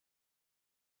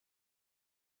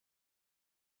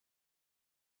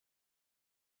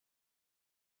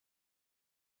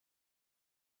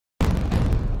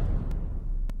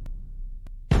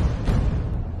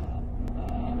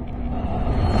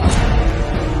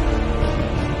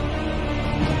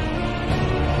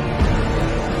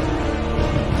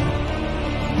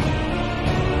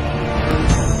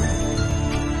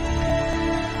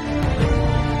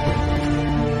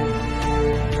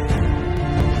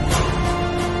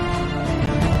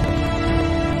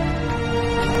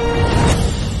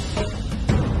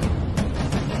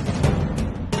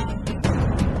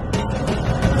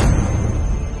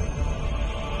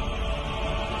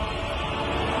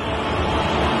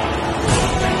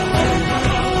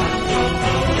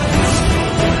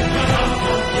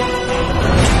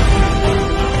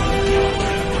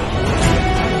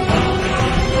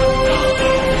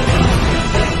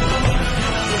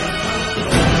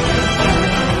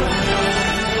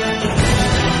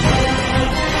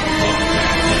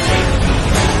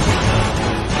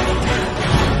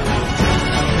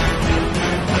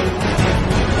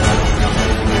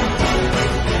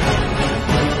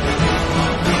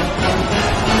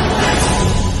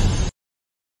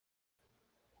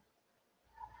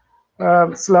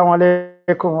Assalamu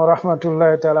alaikum wa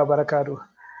rahmatullahi ta'ala barakatuh.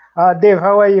 Dave,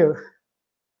 how are you?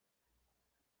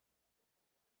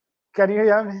 Can you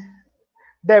hear me?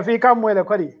 Dave, you come with a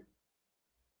query.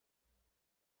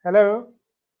 Hello?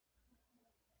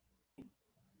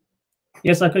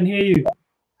 Yes, I can hear you.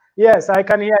 Yes, I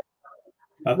can hear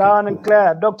you. Okay, Loud and cool.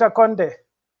 clear. Dr. Conteh.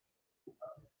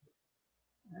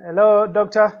 Hello,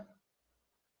 doctor.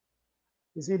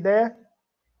 Is he there?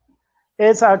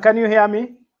 Ensa, can you hear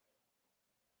me?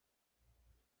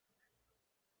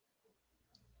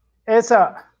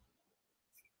 Ensa.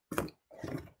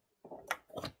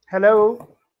 Hello?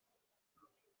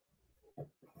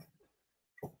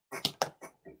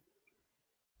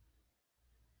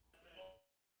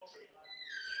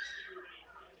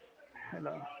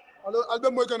 Hello.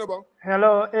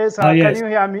 Hello, Ensa, Yes. can you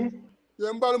hear me?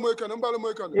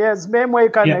 Yes,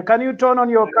 Yeah. can you turn on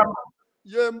your camera?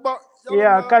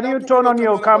 Yeah, can you turn on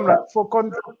your camera for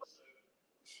control?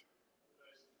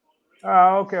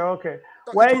 Okay.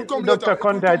 Why Dr.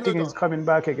 Conteh, I think he's coming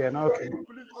back again. Okay,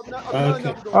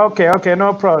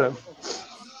 no problem.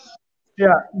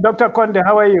 Yeah, Dr. Conteh,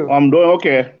 how are you? I'm doing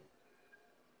okay.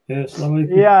 Yes,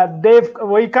 yeah, Dave,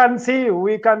 we can see you.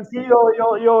 We can see your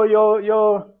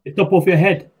the top of your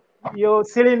head. Your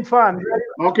ceiling fan.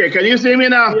 Okay, can you see me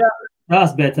now? Yeah.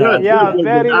 That's better. Good, Yeah, good.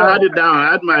 very well. I had it down.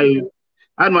 I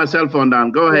had my cell phone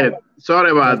down. Go ahead.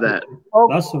 Sorry about that.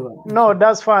 Okay. That's all right. No,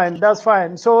 that's fine. That's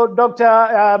fine. So, Doctor,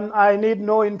 I need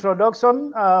no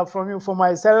introduction from you for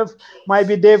myself.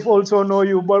 Maybe Dave also know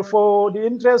you, but for the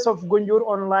interest of Gunjur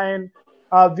Online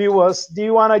viewers, do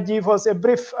you want to give us a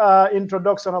brief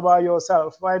introduction about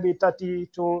yourself? Maybe 30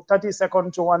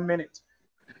 seconds to 1 minute.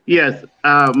 Yes,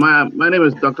 my name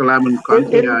is Dr. Lamin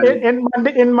Conteh.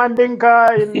 In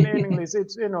Mandinka, in English,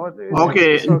 it's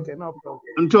okay. It's okay, no problem.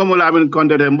 Ntomo Lamin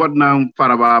Conteh de mbotna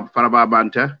faraba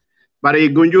banta. Bari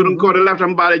gunjurun ko lafta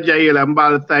mbala jayela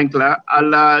mbala thankla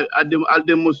alla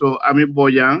adim muso ami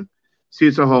Bojang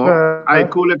sisoho ay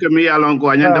kule ke mi yalon ko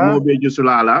anyanda mo be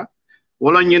jusulala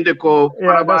wala nyinde ko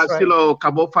faraba silo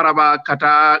kabo faraba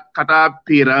kata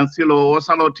piran silo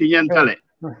osalo tinyentale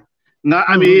nga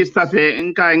ami safe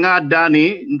nka nga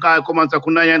dani nka komansa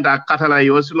kuna yanda katala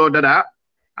yo silo dada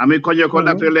ami konye ko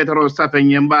lafta letero safe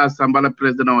nyemba sambala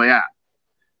president ya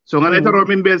so nga letero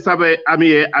min be sabe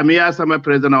ami ya sama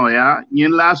president ya nyin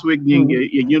last week nyinge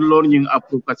ye nyin lor nyin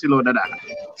approve kasilo dada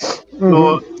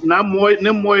so na moy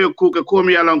ku ke ko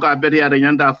mi yalon ka beti ya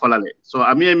nyanda falale so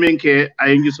ami menke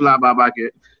ay ngisula baba ke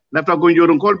lafta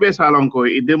gonjorun kol be salon ko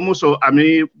ide muso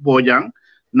ami Bojang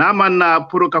na man na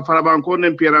pour ka faraban ko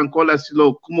nem piran ko la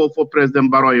silo kumo fo president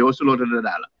Baroye o silo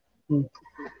dala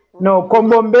no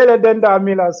kombo mbele denda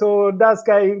mila so that's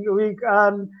guy we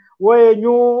where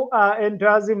new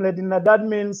enthusiasm ledina that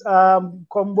means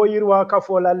kombo yirwa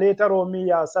kafola later or me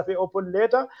ya safi open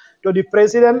later to the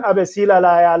president abesila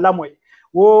la ya lamoy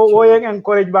wo yen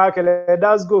encourage bakele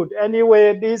that's good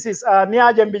anyway this is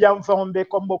niaje mbijam fombe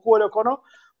kombo kole kono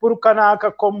pour kana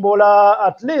ka kombo la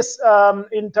at least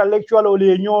intellectual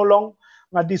oli nyolong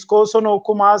nga discussion o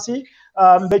kumasi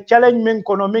be challenge min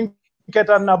kono min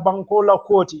ketan na banko la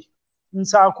koti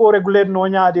nsa ko regulate no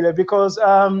nyaadile because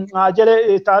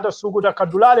jele tata suguta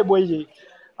kadulale boyje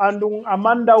andung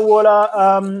amanda wola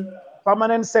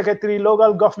permanent secretary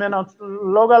local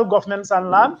governments and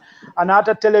land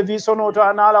anata television oto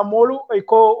anala molu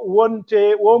ko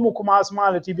wonte womu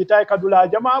commencement tibitay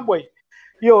kadula jama boy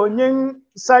yo nyin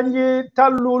sanji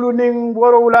tallulu ning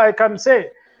worowula I can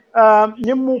say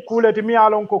nyimmu kuleti mi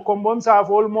alon ko kombon sa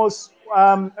almost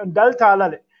dalta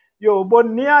lale yo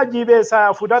bon niya jibe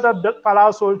sa futata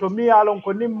palasol to mi alon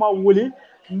ko nimma wuli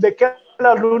mbe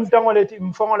kala luntangole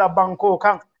mfongola banko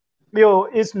kan yo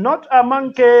it's not a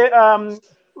manke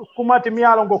kuma timi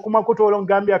alon ko kuma kutolon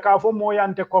Gambia ka fo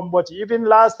moyante komboti even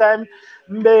last time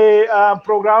mbe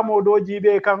programme do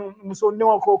jibe kan musonni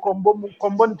ko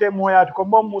kombonte moyat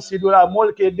kombo musidula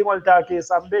molke dingol ta ke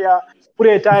sambeya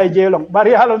pureta e jelong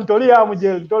bari alon toli ya mu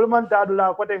jel tol man ta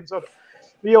dula ko ten so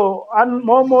yo an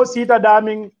momo sita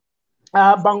daming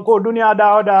banko dunia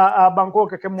da banko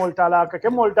ke moltala ke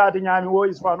moltati nyami wo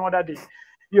is for another day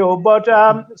yo but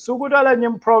sugudala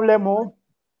nyim problemo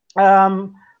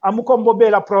amu kombo be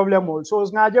la problemo so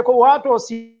ngaje ko wato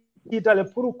sita le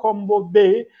pour kombo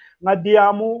be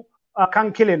ngadiamu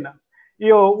kankilena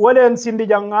yo wolen sindi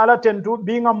jangala tentu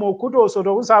binga mo kuto so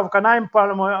do sa kana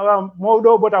impalmo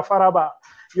modo bota faraba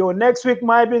yo next week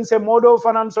may bin se modo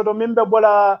fanan so do mimbe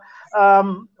bola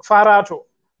farato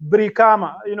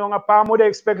brikama nga pamude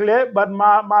expect le but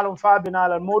malum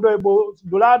fabinala modo e bo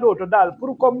dulado to dal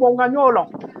pour kombo nga nyolong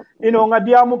nga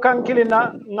diamu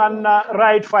kankilina nganna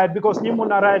right fight because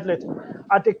nyimuna right let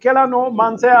ate kela no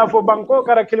mansa ya fo banko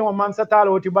kara kilimo mansa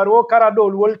talo ti baro kara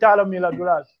dol wol talo mila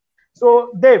dollar.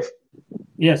 So Dave.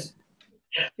 Yes.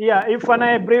 Yeah, if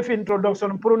I a brief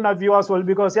introduction pour na viewers well,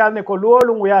 because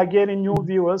we are gaining new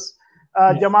viewers.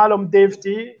 Jamalum Dave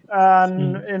T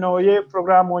and you know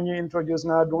program when you introduce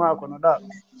na dunga kono da.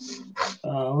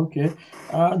 Okay.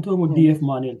 Into DF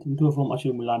Manneh, into from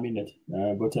actually Lamin,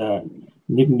 but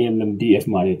nickname them DF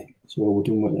Manneh. So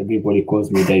everybody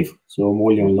calls me Dave. So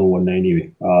more young low one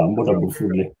anyway. Modou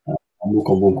foodle. I'm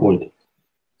looking cold.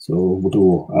 So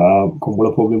butu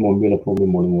kombola problem on bela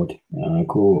problem on what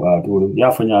ko to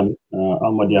yafanyami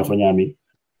Ahmad yafanyami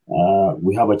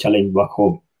we have a challenge back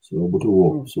home. So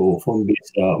butu so from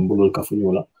this mbulol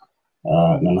kafunyola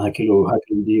nan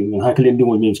hakili ndi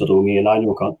mo min soto ngi la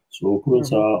nyoka so ko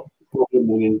sa problem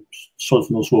mo ngin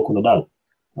solve no so ko dal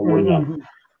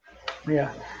yeah.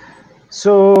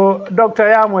 So Dr.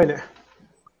 Yamwele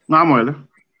Namwele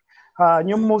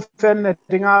ñum mo fenne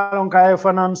tingalon kay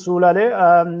fanan sulale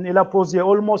ila pose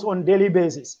almost on daily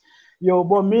basis yo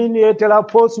bo min tela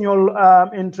post ñol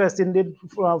interested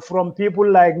from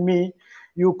people like me.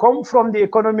 You come from the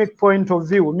economic point of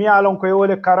view. Me along ko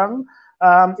wole karang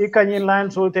ikanyi line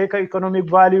so take economic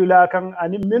value la kan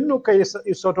ani minnu kay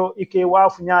isoto ike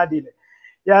wafu nyaadile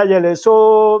ya jele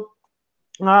so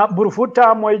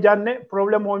burfuta moy janne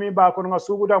problem o mi ba ko nga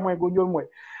suguta moy gonjol moy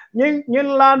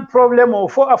ñin lan problem o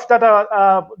fo aftata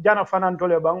jana fanan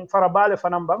tole bang farabale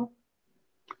fanan bang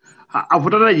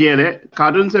afutata jele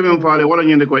kadun seven fale wala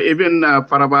ñende ko even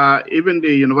faraba even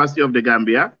the University of the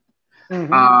Gambia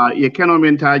ye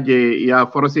kenomentaje ya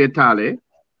forcé tale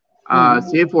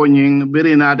sefo ñing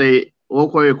birinade o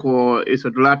koy ko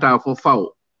isodulata fo faw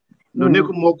no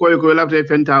neku mo koy ko lafte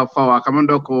fenta faw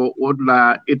kamando ko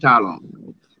wodla italon.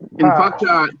 In fact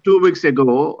 2 weeks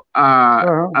ago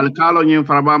alkalo ñing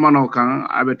faraba mano kan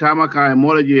abe tamaka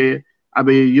molaje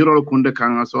abe yurol kunde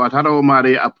kan so atara o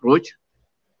mari approach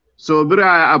so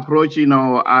bira approach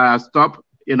stop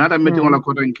another meeting on la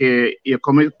kotanke a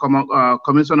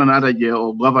commission another je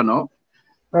or governor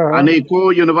and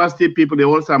ko university people they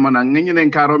also man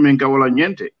ngene karo min ka wala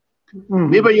nyente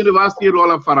liba university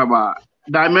rola faraba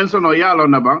dimension o yalo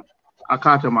na ba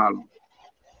akata malo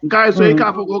ngai so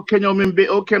ka ko kenyo min be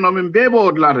o keno min be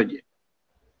bo laraje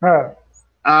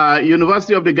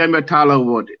University of the Gambia tala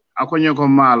wode akonyo ko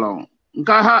malo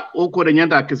nka ha o ko de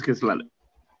nyanta kiskis lale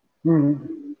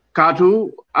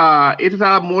katu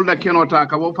itata molda kenota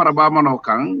ka bo faraba mano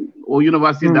kan o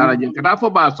university daraje kada fo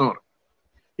basor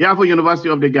ya fo University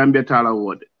of the Gambia tala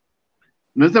wode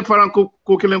nse faran ko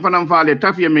kilen fanan faale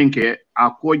tafiye minke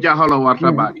a ko jahalo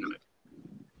warta bakele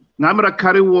ngamra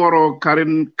kari woro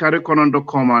kari konondo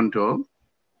komanto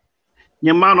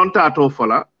nyama non tato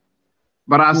fola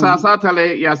bara sa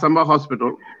tale ya samba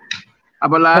hospital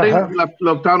abalari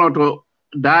loktano to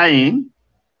dying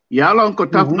yalon ko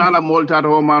tafna la molta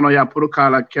to mano ya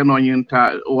purkala keno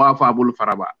nyinta wafa bul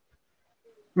faraba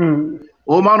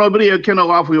o mano bri keno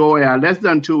wafu yo ya less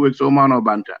than 2 weeks o mano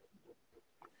banta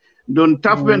don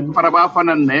tafben faraba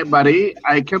fanan ne bari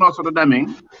ay keno so damin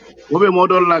wobe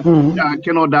modol la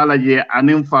keno dalaje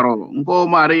anin faro ngo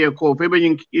mari ko febe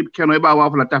nyin keno ba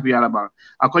wafu la taf yala ba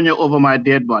akonye over my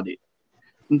dead body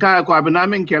nka ko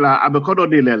abinamin kela abekodo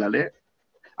dilelale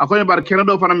akonye bar keno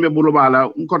do fanan be bulubala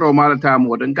nkoto mala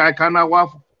tamu nka kana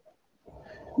wafu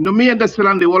no mi enda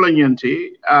silandi wala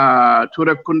nyenti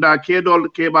ture kunda kedol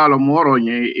kebalo moro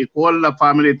nye equal la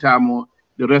family tamu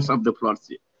the rest of the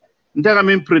plots ndaga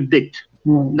min predict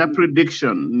na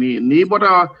prediction ni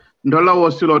bota ndola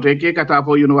wosilote ke kata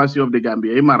for University of the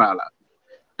Gambia imarala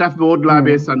tafbe wodla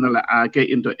be sanala ke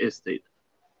into estate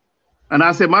and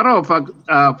as a matter of fact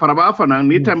faraba fana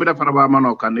ni tambida faraba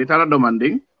manokan ni tara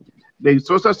demanding the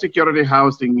social security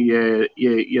housing ye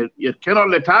cannot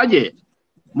letaje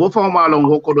mo fa malon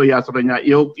wokodo ya sonya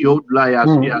yo la ya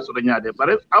sonya de.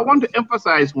 But I want to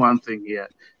emphasize one thing here,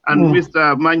 and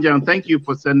Mr. Manjang, thank you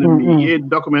for sending me a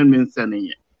document mean sending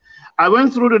it. I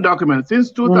went through the document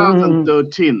since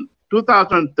 2013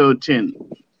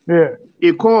 yeah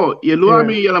iko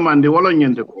yeluami yelamande wolo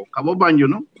nyende ko kabo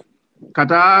banjuno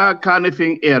kata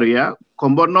Kanifing area,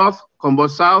 Kombo North, Kombo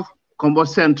South, Kombo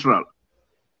Central.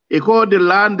 Iko the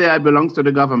land there belongs to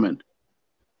the government.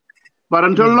 But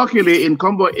until luckily in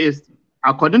Kombo East,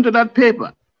 according to that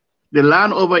paper, the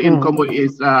land over in Kombo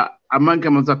East amanke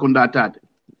mazakunda tate.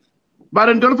 But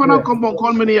until fana Kombo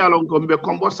kolmini along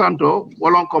Kombo Santo,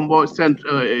 walong Kombo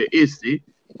East,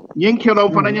 yin kelo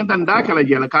fana nyanta ndakala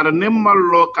jela kada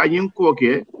nemmallo ka yin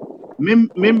koke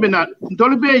mimbina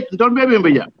ntolbe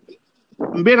bembeja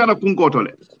mbeta na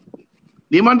kunkotole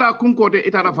limanda kunkote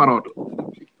itara faroto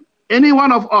any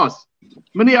one of us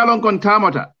mini along kon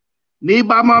tamata Ni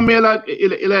ba ma mela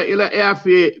ila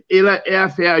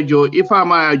airfare jo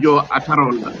ifama jo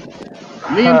ataronda.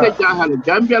 Ni the jahal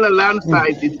Gambia land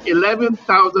size is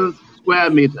 11,000 square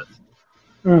meters.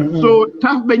 So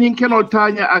tough benin cannot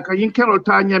tanya akayin cannot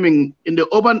tanya in the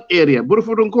urban area.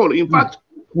 Burfudun call. In fact,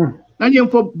 Nanyan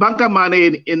for Banka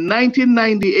Manneh in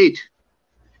 1998.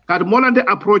 Had more the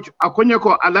approach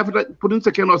akonyako alafta pudin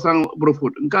sekeno sang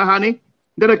Burfud. Nkahani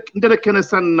ndere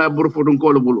kenesan Burfudun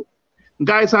call bulu.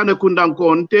 Guy sana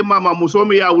kundankon te mama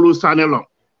musomi ya wulu sanelong.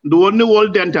 The only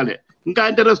world dentale.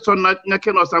 Nga ndere sonna nga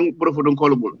keno sang Burfudun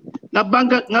call bulu. Nga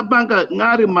banka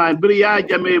nga remind bria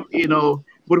jame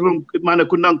Manneh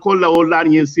kundan kola o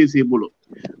lan yin sisi bulu.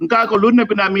 Nka ko lunne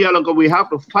binami yalongo we have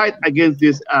to fight against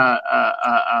this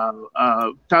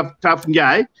tough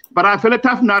guy. But I feel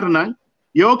tough narana.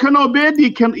 You can obey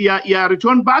ya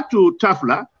return back to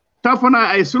Tafla. Tafana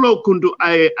I slow kundu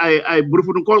I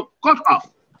burfun call cut off.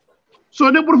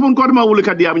 So the burfun call ma wuli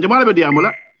kadiam jamala be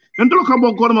diamola. Ndolo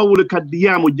kombo call ma wuli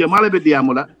kadiamu jamala be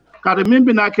diamola. Kada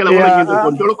mimbi na kela wala nyindo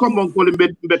kon tolo kombo koli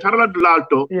mbe tarala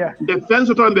dulalto defense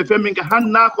to mbe femi nga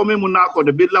han na ko memu na ko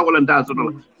de billa wala ndaso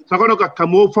to sakono ka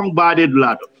kamo fong bade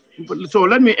dulato. So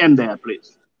let me end there,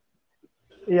 please.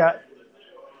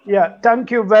 Yeah, thank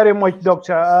you very much,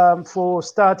 Doctor, for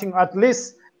starting at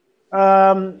least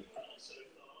Dave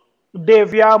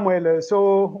Yamwele.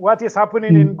 So what is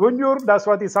happening in Gunjur, that's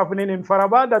what is happening in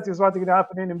Faraba, that is what is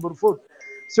happening in Burfoot.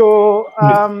 So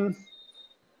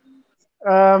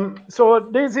so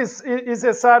this is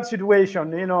a sad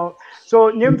situation, you know. So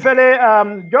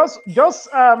Nyimfele, just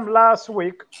last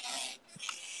week,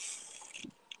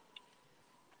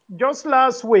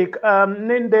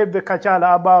 Ninde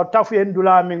Bekachala about Tafi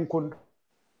Ndula Minkun.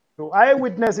 I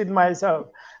witnessed it myself.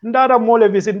 Ndara mole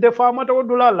visit the farmer to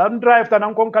Dula and drive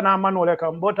Tanankon Kana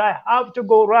Manolekam, but I have to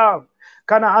go round.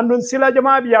 Kana Andun Sila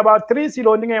Jamabi about 3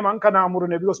 silo Ningaman Kana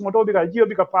Murune because Motobika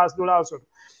Geobika pass Dula also.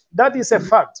 That is a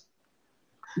fact.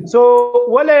 So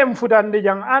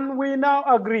and we now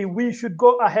agree we should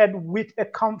go ahead with a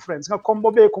conference, a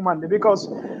KOMBO command, because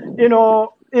you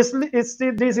know this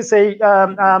is a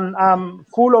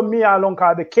cool me along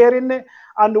the caring,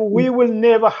 and we will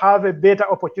never have a better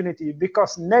opportunity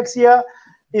because next year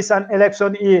is an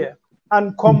election year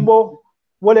and KOMBO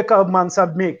woleka man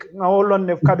submit all on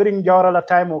the covering jawra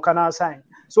time or kana sign.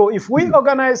 So if we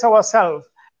organize ourselves,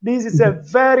 this is a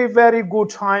very, very good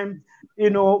time. You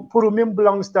know, Purumim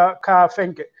belongs to Ka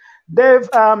Fenke. Dave,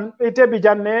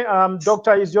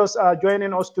 Doctor is just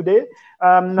joining us today.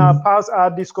 Pass our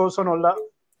discussion on that.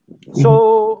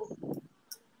 So,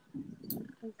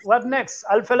 what next?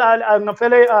 I'll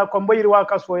KOMBO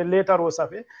workers for a later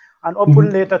Rosafe and open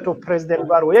later to President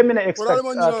Barrow. You expect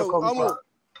to come?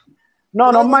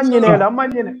 No, Manginela.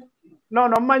 No,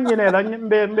 Manginela.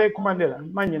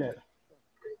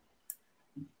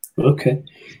 Okay.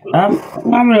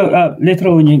 Later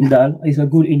on, it's a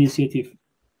good initiative.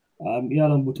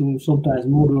 Sometimes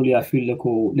more really I feel like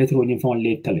later on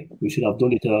later. We should have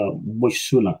done it much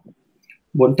sooner.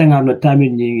 But the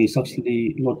timing is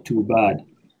actually not too bad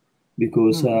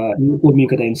because you put me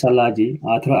in SALAGI.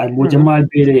 I'm Mojamal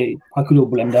Bere Hakulo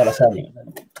Bulandara Sani.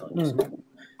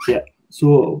 Yeah.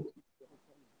 So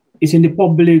it's in the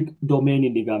public domain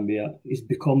in the Gambia. It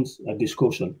becomes a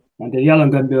discussion. And the young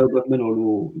Gambia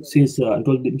government, since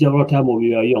until the general time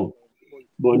we are young,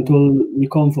 but until we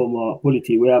come from a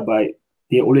polity whereby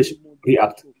they always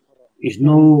react. It's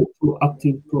no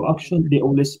proactive proaction. They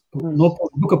always no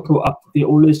look at proactive. They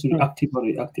always reactive or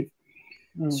reactive.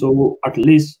 So at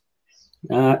least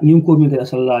new community as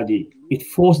SALAGI, it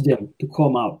forced them to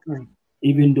come out,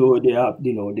 even though they have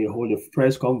they hold a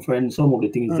press conference. Some of the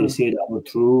things they said are not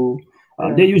true.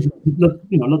 They use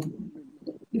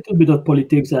little bit of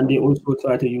politics, and they also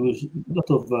try to use a lot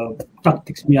of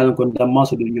tactics.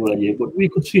 But we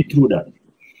could see through that.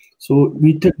 So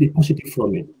we take the positive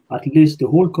from it. At least the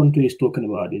whole country is talking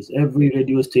about this. Every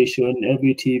radio station,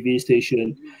 every TV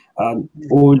station,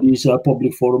 all these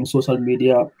public forums, social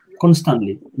media,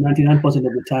 constantly. 99%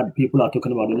 of the time, people are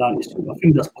talking about the land issue. I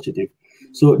think that's positive.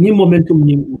 So new momentum,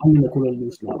 I'm going to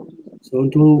lose now. So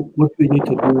until what we need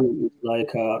to do is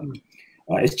like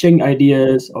exchange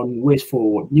ideas on ways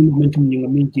forward. New momentum,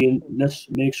 let's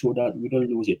make sure that we don't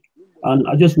lose it. And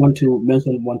I just want to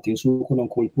mention one thing. So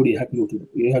pretty happy to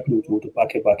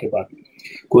back it.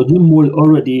 Because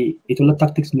already it will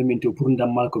tactics to put the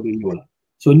mark of Vignola.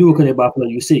 So new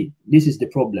you say this is the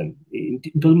problem.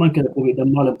 It will make the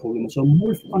problem. So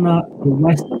more fun the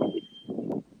West.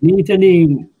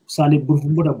 Sali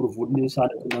burfumbura burfudni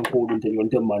sali kunan kodun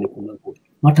te money kunan kod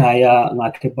mataya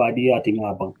ngake badi ati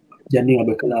ngabang jani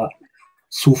ngabekala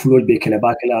suflol be kele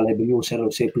ba kele ala be yo sero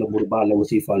sepla burba la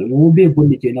wasifal mo be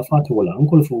bonni ke na fatu wala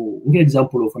on fu nge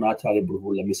example of na tare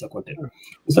burbu la misa Conteh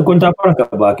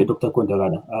paraka ba ke Dr. Conteh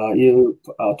rada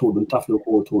to dun taflo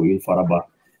ko to in faraba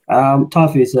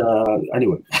tough is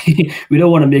anyway we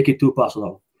don't want to make it too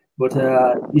personal but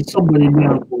it's somebody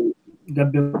new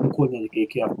Gambe ko na ke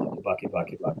ke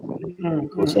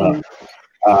because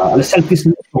the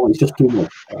selfishness is just too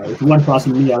much. If one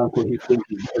person me he thinks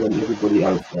he's better than everybody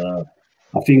else,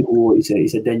 I think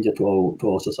it's a danger to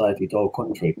our society, to our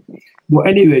country. But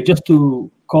anyway, just to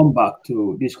come back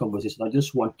to this conversation, I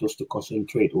just want us to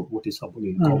concentrate on what is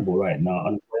happening in KOMBO right now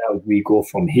and where we go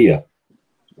from here.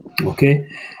 Okay?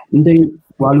 And then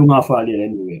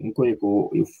anyway,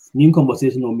 if new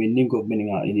conversation or meaning of meaning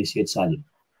initiate silent.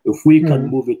 If we can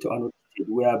move it to another state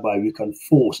whereby we can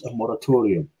force a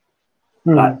moratorium.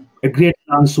 Like a great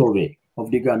land survey of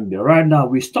the Gambia. Right now,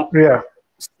 we stop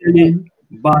selling,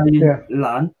 buying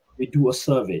land. We do a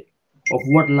survey of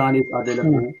what land is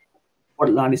available, what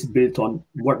land is built on,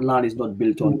 what land is not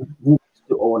built on, who is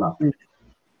the owner.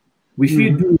 If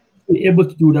we be able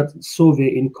to do that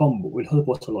survey in KOMBO, will help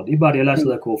us a lot. If I realize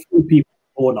like a few people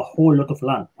own a whole lot of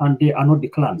land and they are not the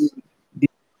clans, they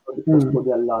are the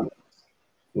custodial land.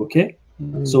 Okay?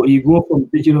 So you go from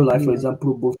digital life, for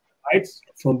example, both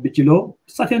from Bichilo,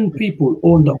 certain people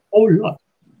own the whole lot.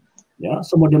 Yeah,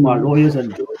 some of them are lawyers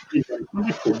and judges and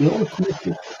connected. They're all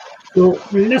connected. So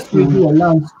unless we do a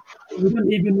land, we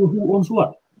don't even know who owns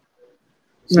what.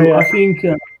 So I think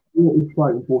it's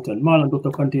quite important. Mal and Dr.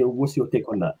 Conteh, what's your take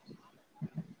on that?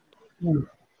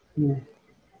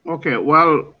 Okay,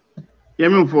 well,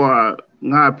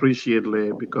 I appreciate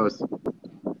it because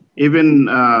even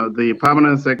the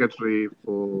permanent secretary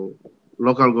for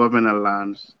local government and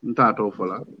lands,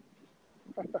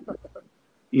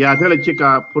 yeah, tell a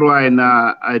chica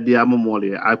na idea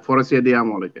momoli, I force idea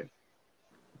molike.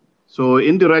 So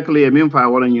indirectly, I mean, if I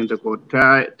want you to go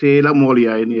Taylor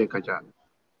Molia in the Kacha.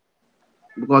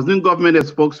 Because the government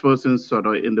is spokesperson sort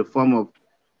of in the form of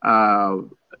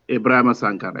Ibrahim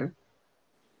Sankare.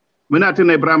 When I think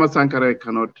Ibrahim Sankare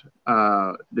cannot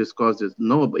discuss this,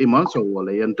 no, Imanso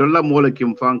Wale, and Tola Mola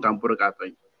Kim Fang Kampura.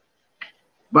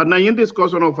 But now in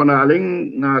discussion of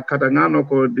Aling Katangano,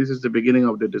 this is the beginning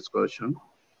of the discussion.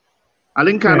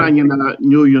 Aling Kana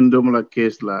new Yundumla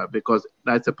case la because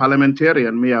that's a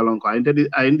parliamentarian me along I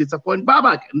disappoint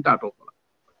Babak in Tatokola.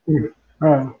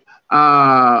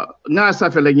 Na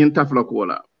safele yin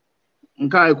taflokola.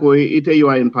 Nkai ko ite you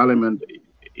are in parliament.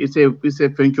 It's a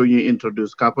venture you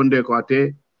introduce. Kaponde ko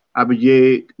ate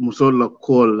abije musola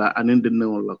kola and the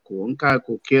no la ko. Nkai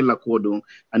ko kela kodung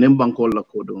and in bankola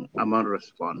kodung. Among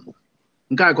respond.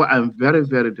 Nkai ko I'm very,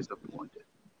 very disappointed.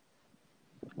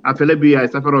 Afele bi I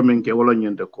suffer menke wolo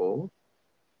nyende ko.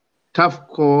 Taf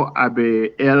ko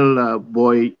abe el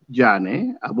boy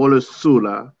jane abolo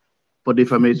sula for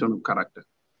defamation of character.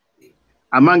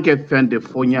 Amanke fende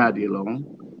fonyadi long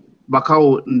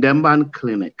bakau ndemban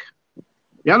clinic.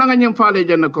 Yala nga nyem fale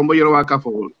jenne kombo yoro waka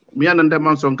fo mi yana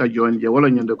ndemban sonka jonje wala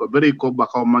nyende ko beri ko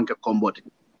bakau manke komboti.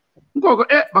 Ngoko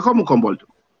bakau mu kombolto.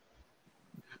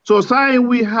 So saying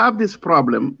we have this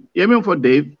problem, yemen for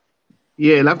Dave,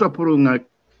 lafta puru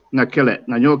nga kele,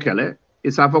 nga nyo kele,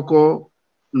 isafoko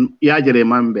yajere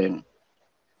mambeng.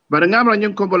 But ngamra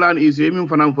nyem kombolan is yemen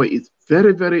for is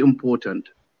very, very important.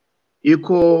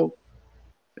 Iko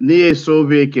near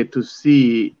survey to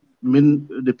see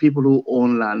the people who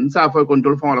own land. Safo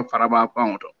control from Faraba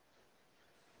Fountain.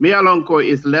 Mialonko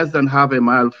is less than half a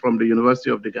mile from the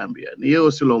University of the Gambia. Near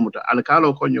Silomuta,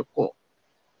 Alcalo Konyoko.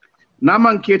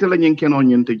 Naman Ketela Yinken on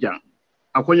Yintijang.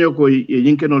 Akonyoko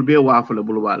Yinken will be a waffle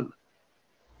bulwal.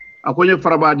 Akonyo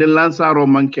Faraba de Lansaro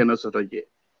Mankena Sotoje.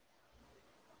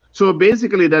 So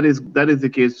basically that is the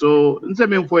case. So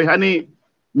in for honey,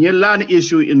 near land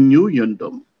issue in New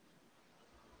Yundum.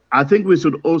 I think we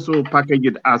should also package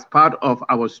it as part of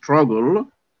our struggle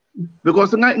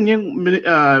because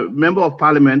member of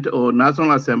parliament or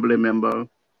National Assembly member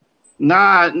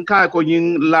nka ko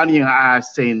yin lani a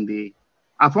sendi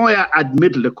afoya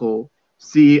admit leko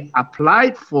she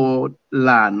applied for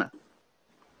land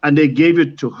and they gave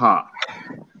it to her.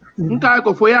 Nka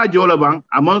ko foya jolobang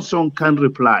Amonson can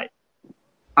reply.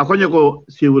 Akonyo ko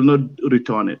she will not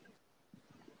return it.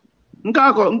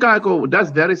 Nka ko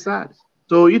that's very sad.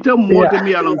 So you tell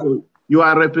you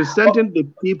are representing the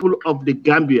people of the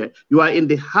Gambia. You are in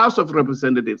the House of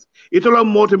Representatives. It all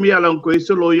more to me along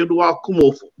so you do a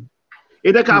kumofo.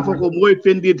 It a car for more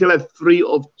free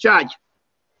of charge.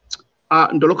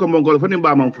 The local Mongol for him.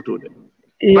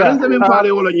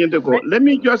 Let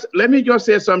me just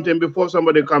say something before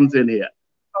somebody comes in here.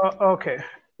 Okay.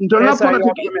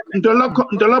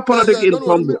 politic in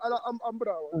Combo.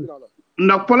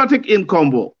 No politic in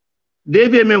Combo.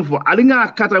 David Memfo,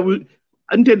 Alinga Kata,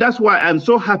 that's why I'm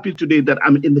so happy today that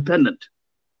I'm independent.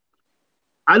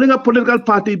 Alinga political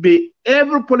party be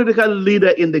every political leader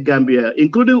in the Gambia,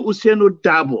 including Usainu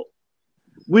Dabo.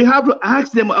 We have to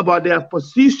ask them about their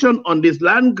position on this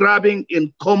land grabbing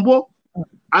in Combo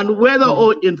and whether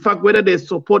or in fact whether they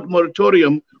support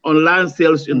moratorium on land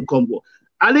sales in Combo.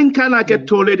 Alin kana get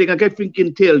tolerating and get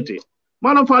thinking tailty.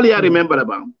 Manofali, I remember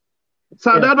about.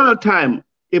 So that other time,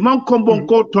 Imam Kombong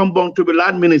called Tombong to be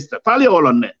land minister. Fali all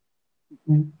on that.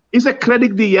 It's a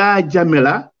credit the ya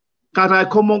Jamila. Kata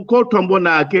Kombong called Tombong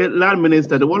na ke land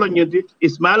minister. The one on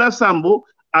Ismaila Sambu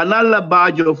and Allah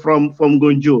Bajo from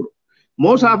Gunjur.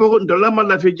 Most of the Dolama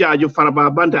Lafijaju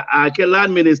Farababanta ake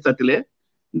land minister tile.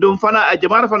 Dumfana a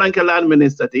Jamara Fananka land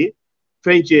minister ti.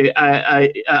 Fenche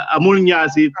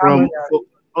Amunyasi from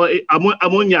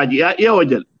Amunyaji,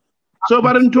 Yaojel. So,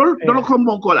 but until don't come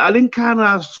on call,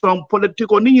 Alinkana some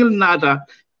political nil nada,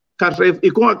 Catref,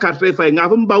 Icon Catref, and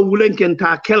Avumba Wulen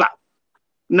Kenta Kela,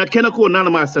 Nakenako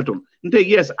Nanama Satum.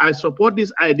 Yes, I support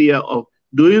this idea of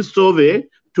doing survey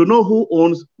to know who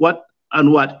owns what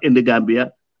and what in the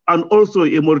Gambia, and also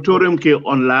a moratorium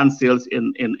on land sales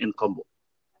in Combo.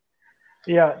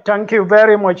 Yeah, thank you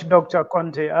very much, Dr.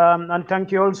 Conteh, and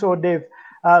thank you also, Dave.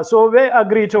 So we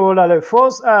agree to all of it.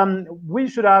 First, we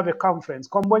should have a conference.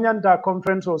 Kombonyanta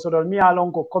conference also that me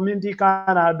along community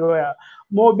kana doya.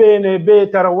 Mo bene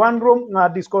better one room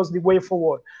discuss the way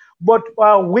forward. But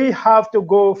we have to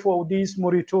go for this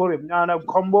moratorium. And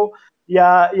Kombo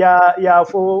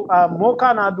for mo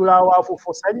kana dulawa for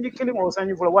sanji killing or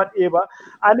sanji for whatever.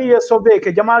 And ye sobe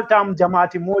ke jamal tam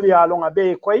jamati moli along a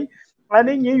be koi. And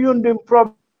then you yundum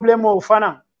problem of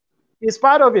fana. It's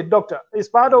part of it, doctor. It's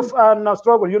part of the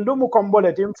struggle. Yundumu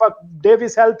kombolet. In fact, Dave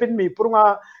is helping me.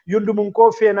 Purunga yundumu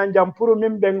kofi and jampuru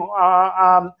mimbeng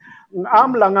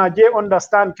amlanga je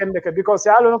understand kendeke because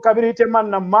yalo kabirite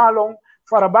man na malong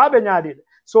farababe nyadil.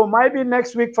 So maybe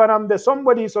next week fanam the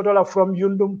somebody sort of from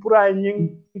yundum pura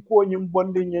nying ko nyim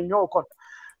bondi nyokon.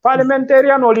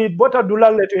 Parliamentarian oli bota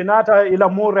dula leto inata ila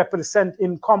more represent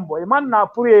in Combo. Iman na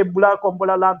pure bula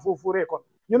kombola land fufure kon.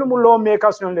 You know,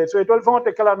 lawmakers so it will find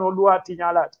the no lua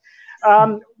tinyalat.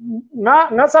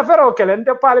 Na safero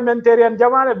kelente parliamentarian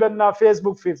jamane ben na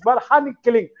Facebook feeds, but honey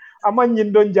killing among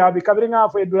yindon jabi covering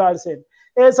half a dollar sen.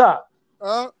 Ensa.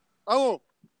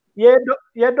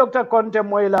 Yeah, Dr. Conteh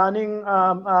Moilaning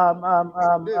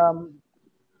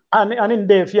and in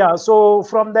Dave, yeah. So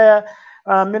from there,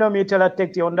 me tell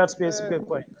take you on that specific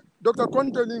point. Dr.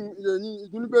 Conteh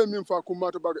you mean for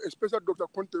kumata especially Dr.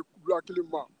 Conteh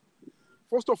Blackilima.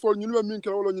 First of all, you know mean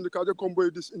can all in the Kaja Combo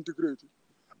disintegrate.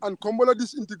 And Combo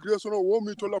disintegration of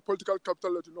me to political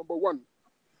capital number one.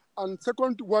 And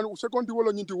second one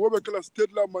into what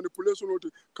state law manipulation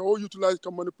can utilize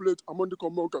can manipulate among the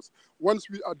Combokers once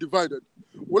we are divided.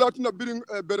 Well at na bidding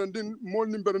Berendin,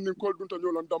 morning Berendin called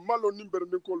Duntanol and the Malon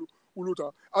Berendin called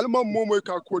Uluta. Alma Momo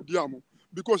ka ko diamo.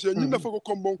 Because you need for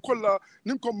Combon Cola,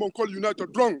 Nim Combon call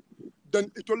United wrong,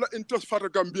 then it will interest for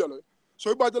Gambia.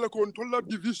 So by the control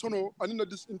division and in the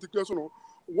disintegration,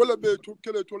 will be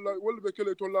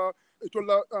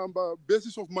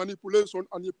basis of manipulation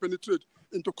and you penetrate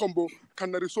into Combo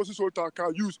can the resources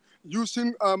can use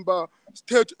using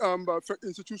state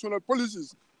institutional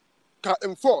policies can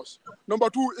enforce.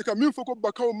 Number two, it can mean for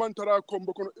Bakao Mantara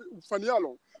Combo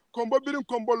Fanialo. Combo bidding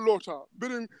Combo Lota,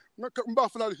 bidding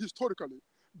Mbafla historically,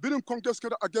 bidding contest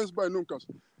against by Nunkas.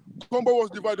 Combo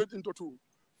was divided into two.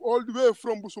 All the way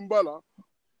from Busumbala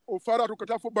or Farah to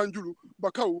Katafo Banjulu,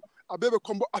 Bakau, a baby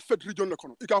Combo affect region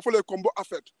economy. It can follow a Combo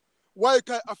affect. Why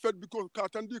can affect? Because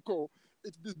Katandiko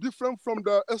it is different from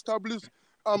the established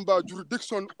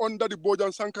jurisdiction under the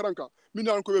Bojang Sankaranka.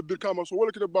 Mina ko Birkama, so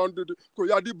what boundary ko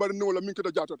yadi barno la minka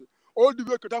jatati. All the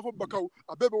way Katafo Bakau,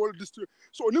 a baby all district.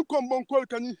 So new Combo call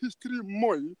can history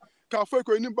moi. Ka fo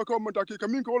ko nim Bakau Mataki,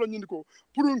 Kaminka all nyindiko.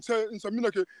 Purung say in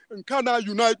Saminake, and Kana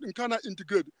unite and Kana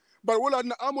integrate. But what I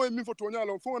mean for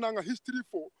Tonyalo, for a history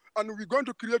for, and we're going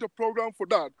to create a program for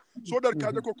that, so that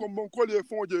Kajako Kombonkolia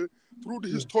Fonje through the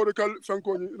historical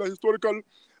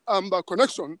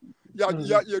connection,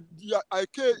 I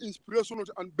care inspirational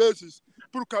and basis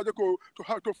through Kajako to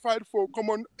have to fight for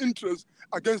common interests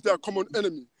against their common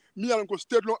enemy. Me and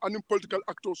state law and political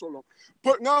actors so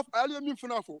But now I mean for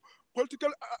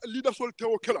political leaders will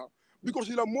tell Kela because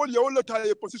in a more you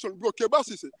position because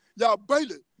Kebasi ya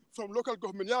baile. From local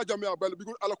government, ya jamia baile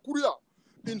because ala kuria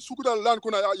in Sukudan land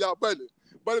kuna ya baile.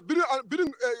 but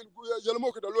birin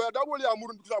yelmo ke da lawyer da woli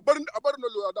amurun sa barin no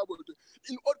lawyer da woli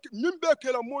in mimbe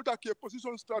ke la mota ke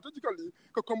position strategically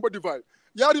ko Kombo divide.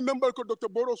 Ya remember ko Dr.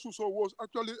 Boro Suso was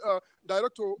actually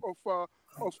director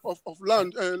of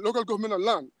land local government and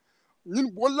land.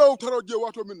 Nin wala taro je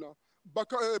wato minna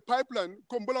baka pipeline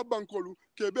Kombola bankolu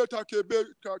ke beta ke be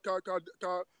ka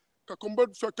Kombo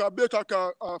ka beta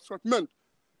ka fragment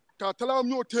ka tala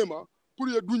no tema pour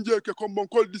ye dunje ke Kombo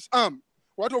kol disarm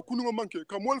wato kunungo manke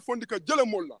ka mol fondi ka jele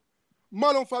molla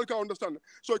malon fal ka understand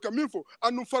so ka minfo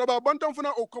anu faraba bantam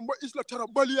fana o Kombo isla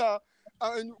tarabalia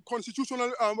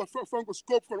constitutional franco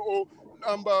scope or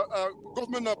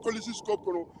government policy scope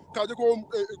ka je ko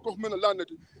government land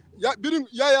ya birin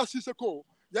ya siseko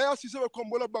ya siseko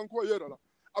Kombola banko yerala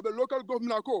abe local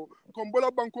government ko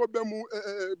Kombola banko be mu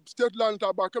state land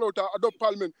ta ba kelo ta adopt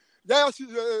parliament ya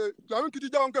Lamin kiti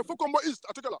jawon ke fo Kombo east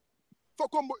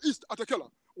atakela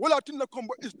wala tinna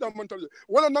Kombo east da mentally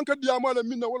wala nanka diamala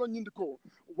minna wala nyindi ko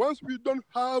once we don't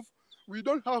have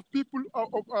people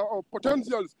of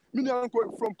potentials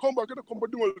from Kombo get Kombo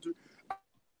dimolti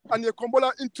and a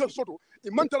Kombola interest soto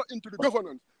imantala into the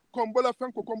governance Kombola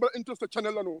Franco Kombola interest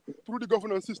channel through the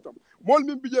governance system mol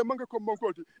min bije manka Kombo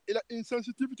kolti ila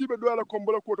insensitivity be do ala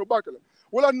Kombola koto bakala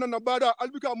wala nana bada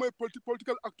albika moy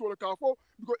political actor ka fo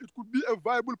because it could be a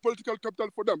viable political capital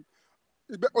for them.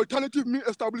 The alternative means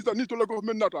establish the need to the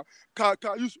government nata ka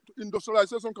use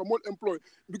industrialization ka more employ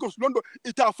because London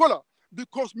it a follow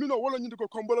because me no wala need to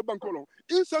Kombola bankolo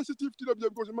insensitive to the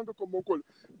because manka Kombo call.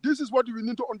 This is what we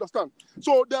need to understand.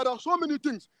 So there are so many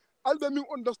things albe mi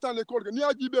understand le call ni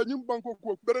ajibe ni banko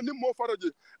ko bere ni mo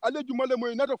faraje ale jumale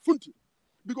moy nata funti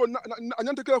because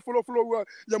anyante kala follow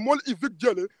ya mol evict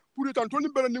jele pour etant toni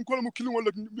bere ni ko mu kilin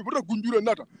wala bi bota gunjure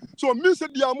nata so min se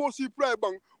dia mo si pray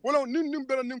bang wala nim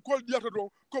bere ni ko diata don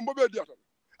Kombo be diata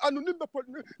anu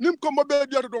nim Kombo be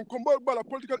diata don Kombo bala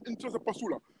political interest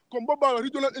pasula Kombo bala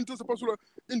regional interest pasula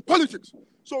in politics.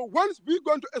 So once we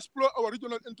going to explore our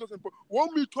regional interest when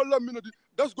we told them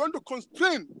that's going to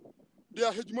constrain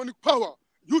their hegemonic power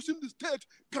using the state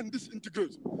can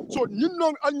disintegrate. So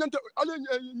Ninong Anyanta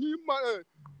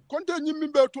Conteh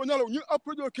Nimimbe Tonyalo, you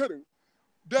approach caring.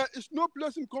 There is no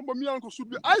place in Kombo Mianko should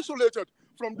be isolated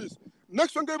from this.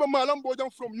 Next one gave a Malam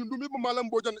Bojang from Yundumi Malam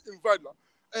Bojang in Vidla.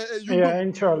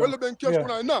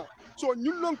 Inshallah. So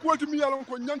you don't quote me along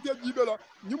Konyante Gibela,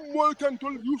 you more can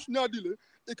tell use Nadile,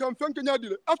 it can thank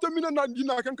Nadile. After Mina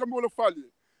Nadina can come over Fali.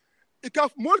 It can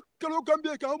more Kalo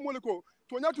Gambia Moleko,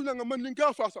 Tonatu Yang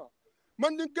Mandinka Fasa.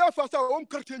 Mandinka Fasa,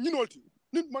 Carte Ninoti.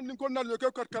 Nim Mandinko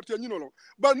Naka Carte Ninolo.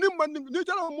 But Nim Mandin,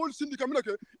 Nitala Mol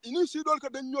Syndicaminake, in Isidol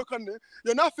Cadeniocane,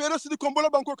 you're not fair as the Kombola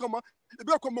Banco Kama,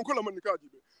 the Kombola Mandikaji.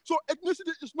 So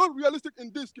ethnicity is not realistic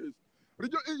in this case.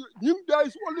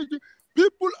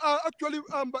 People are actually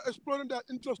exploring their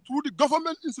interest through the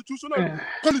government institutional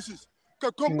policies.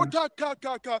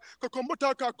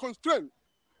 Constraint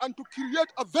and to create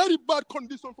a very bad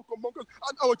condition for Kombonkers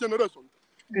and our generation.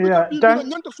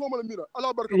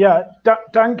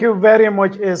 Thank you very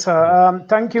much, Ensa.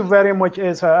 Thank you very much,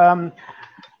 Ensa.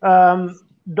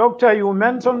 Doctor, you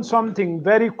mentioned something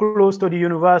very close to the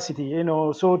university, you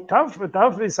know, so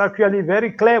TAF is actually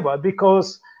very clever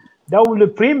because that will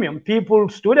be premium.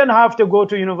 Students have to go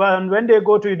to university, and when they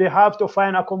go to, they have to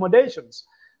find accommodations.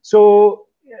 So,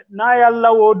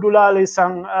 Nayalla Wodulale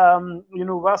Sang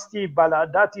University Bala,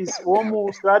 that is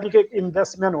almost strategic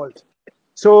investment world.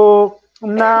 So,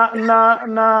 na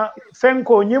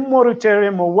fenko nyimoru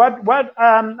teremo what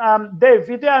Dave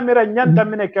ite amira nyanta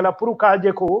minekela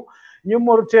purukaje ko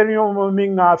nyimoru teremo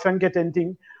minga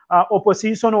fenketenting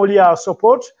opposition olia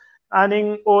support and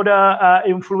in other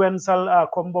influential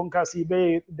kombonkasi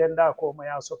be denda ko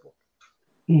maya support.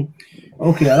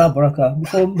 Okay, ala baraka.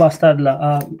 Before bastard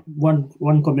la one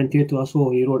commentator so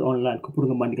he wrote online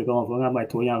kupurunga mandika kama fanga mai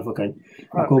to yang fakai.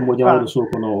 Ko moja wala so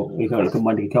kono ika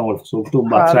mandika kama so to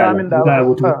baksala. Ika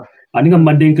wutu. Aninga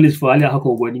manding English for ali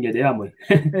hako bo ninge de amoi.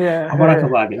 Baraka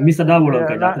bage. Mr. Dawolo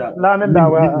ka data. Lamin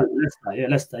dawa.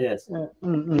 Leicester, yes.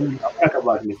 Baraka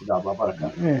bage Mr. Dawa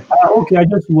baraka. Okay, I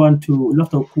just want to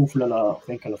lot of kufla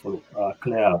thank you for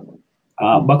Claire.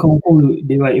 Back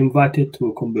they were invited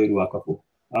to Kombo Wakafo.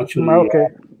 Actually,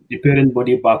 the parent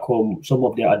body back home, some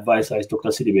of their advisors,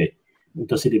 Dr. Sidibe.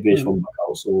 Dr. Sidibe is from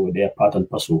Banka, so they are part and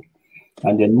parcel.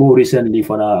 And then more recently,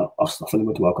 for Usman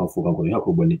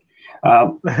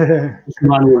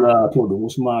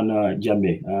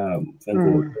Jame,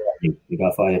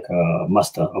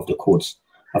 master of the courts.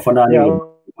 Usman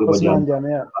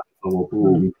Jame,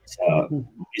 who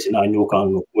is in a new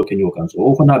council, working new council.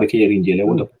 Open up a care in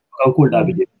jail.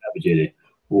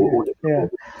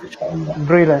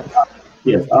 Brilliant.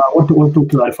 Yes, I want to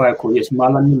clarify. Yes,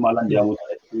 Malan,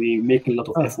 we making a lot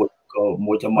of effort.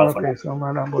 Okay, so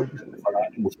Malan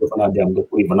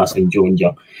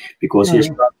because yes,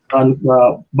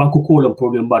 banku ko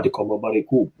problem ba de ko bari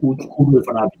ku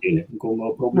fana bidele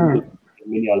ko problem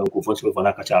mini alon ko fonso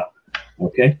fana kacha.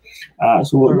 Okay,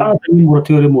 so la ni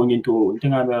moratorium mo nyinto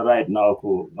ntenga me right now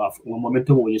ko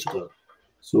momentum mo nyito.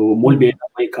 So molbe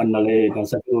na kanale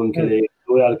gansa ko nkele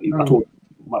loyal ato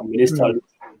minister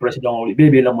president oli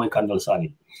bebe la moy kandal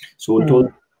sani. So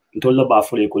told la ba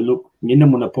fole ko look nyina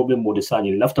mo na problem mo de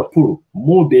sani lafta pour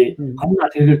mo be hamna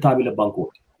tel tabila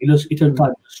banko ilos itel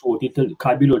tab so itel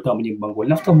kabilo tamni banko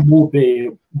lafta mo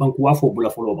be banko wa fo bula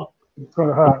folo ba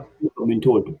min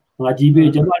told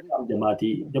ngajibe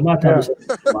jamati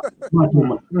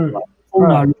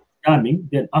daming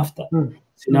then after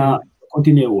sina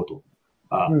continue woto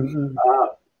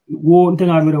wo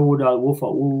ntenga mera wo da wo fa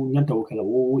wo nyanta wo kala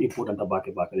wo important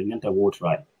abake nyanta wo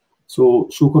try so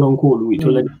sukonon ko lu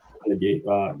itola je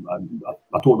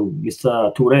atodo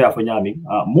Mr. Touray afanyami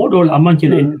model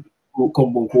amankele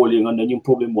kombo ko li nganda nyim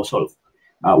problem mo solve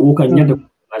wo ka nyanta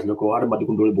ko har madi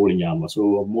ko dole boli nyama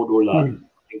so model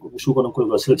sukonon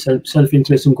ko self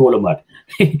interest ko la mat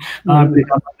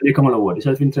be kamala wo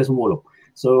self interest mo lo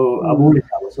so aboli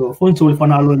so phone so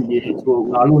fanalon je so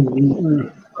alon ni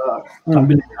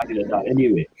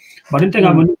anyway but in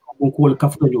tenga mani ko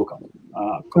kafto joka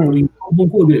ko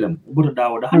belam buta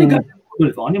dawo da hani ga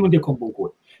ko fa ani mo de ko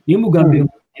ni mu gambe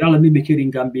yalla mi be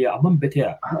kirin gambia amam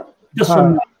betea just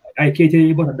ay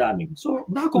kete buta dami so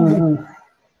na ko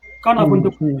kana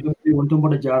wonto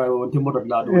boda jara wonto boda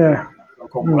lado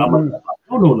ko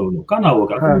no kana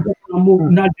woga mo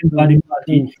na den badi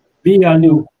bi ya ni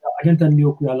agenta ni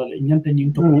ko yalla nyanta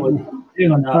ni to ko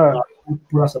na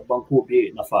purasa banko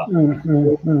be nafa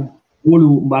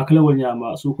wolu mbakala wol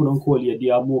nyama su ko non ko li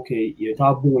dia mo ke ye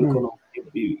tabu ko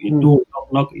do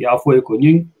nok ya fo ko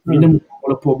nyin minam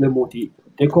ko problem moti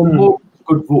te kombo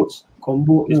good votes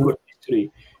kombo is good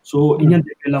history so inyan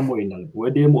de la mo inal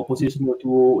wede mo opposition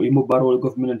to imo baro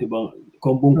government ban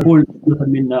kombo ko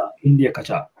minna india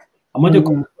kacha amade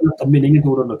ko tammi ngi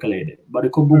do no kalede bare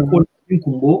kombo ko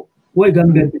kumbo way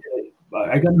gambe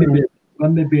ay gambe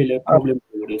be le problem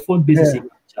de phone business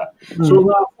so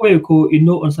nga ko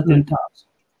ino on certain times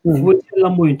for la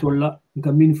mo intola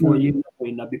ngamin for yim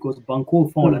na because banko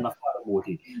fond na fara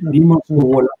moti ni ma so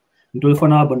wala ndol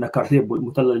fana banda carte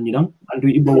mutalla nyinam andu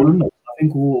ibo wala na afin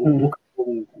ko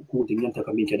tinganta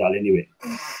kamin ke dal anyway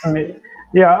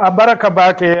yeah baraka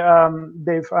bake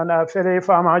Dave and fere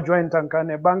fama join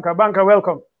tankane banka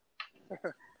welcome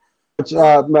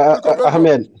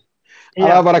Ahmed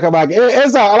Allah baraka bake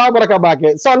Ensa Allah baraka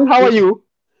bake son how are you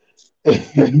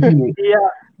yeah,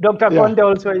 Dr. Conteh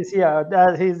also is here.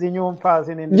 He's the new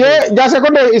person in the Jase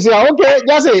Conteh is here. Okay,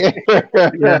 Jase.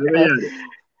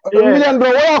 Million do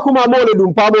wala kuma mole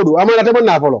dum pamodu amana te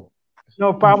na follow.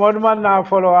 No pamodu man na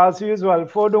follow as usual.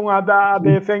 Fodung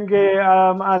abe fenge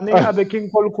ani abe king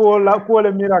ko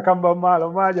le mira kamba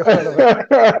malo majo follow.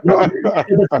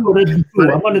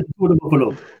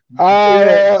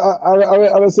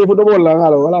 I will say football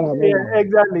wala. Yeah,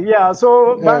 exactly. Yeah.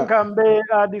 So Banka be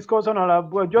discussion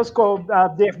on just go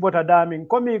Dave bota daming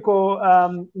komi ko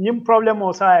nim problem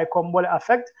o sa kombole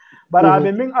affect but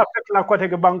abe min affect la kote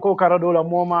ke banko karadola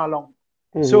moma long.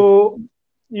 So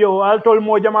yo altol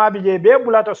mo jama bi je be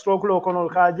bulata stroke lo kono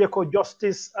ka je ko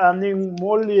justice ning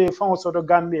molli fonso to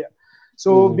Gambia.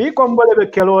 So bi kombole be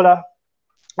kelola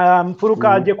pour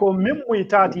ka je ko même muy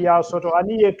tati ya soto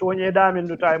ani ye to nye damin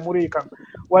du tay muri kan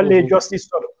walle justice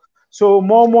soto so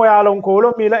momo ya lon ko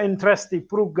lo mila interest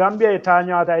pour Gambia e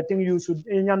tanyata I think you should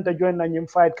nyanta join na nyim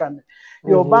fight kan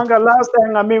yo banga last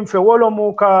time ngamin fe wolo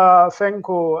mu ka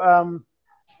fenko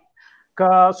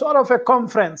ka sort of a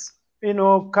conference you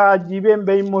know ka jibe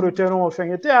mbe Mauritania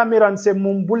fenge te amiran se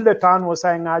mum bulle tan wo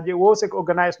say ngaje wo se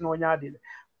organize no nyaadi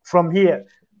from here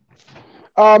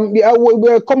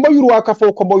kombo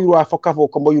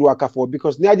yurwa kafo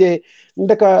because niaje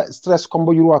ndeka stress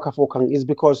kombo yurwa kafo kan is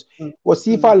because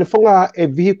wasifa le fonga a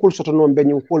vehicle soto non be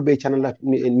nyum kolbe channel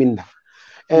minda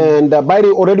and by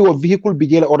already a vehicle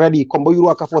bijele already kombo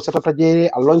yurwa kafo soto tajele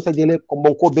alon tajele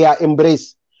kombo ko be a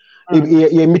embrace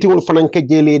ye meeting ol fanan ke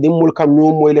jele de mol kam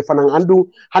ñoo moy le fanan andu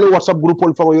hani WhatsApp group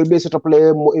ol fango yolbe set up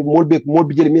le mol be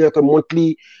jele mi ko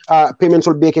monthly payments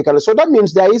ol be ke kala so that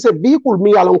means there is a vehicle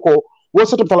mi alon ko wo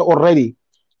set up already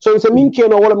so se min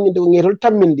keno wala min de ngetul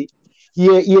tammindi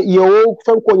ye wo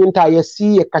fanko nyinta ye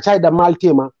si ye kacay da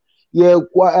maltema ye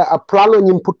a plano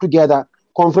nyim put together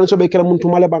conference be kala muntu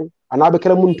male bang anabe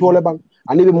kala muntu le bang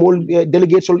ani be mol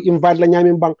delegates ol invite la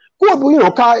nyamim bang ko you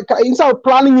know ka insa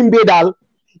planning yimbe dal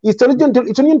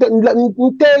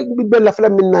bella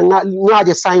flam min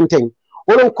ngaaje sainteng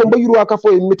onon kombo yurwa ka fo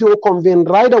meteo convene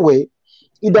right away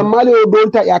ida mali o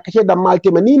dolta ya kace da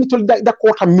malte manini tol da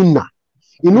ko tam minna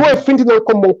ino e fintinal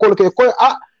kombo ko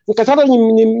nka tata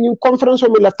ni conference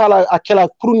mi la tala akela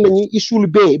pour ni issue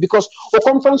be because a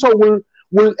conference will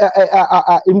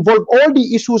involve all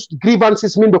the issues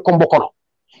grievances min be kombo kono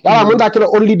yala manda kala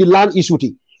only the land issue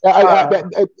ti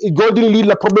golden lead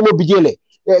la problème bijele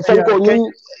fenko ñun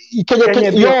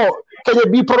kenya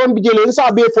bi problème bijele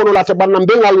nsa be fono la te banam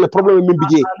be ngal le problème min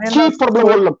bijé ki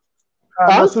problème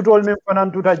wala sutol min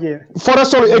fanan tutaje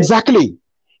forestol exactly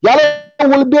yala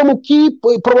wol be mo ki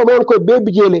problème ko be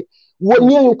bijele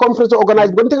woni une conference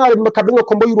organize gonte ngal kadunga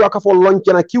kombo yuru aka fo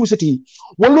loncena kiwsiti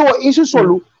wonno wo issue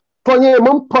solu toñe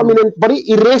mom prominent bari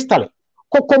irrestale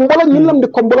ko kombola ñilam de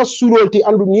kombola surolti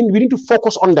andu nin we need to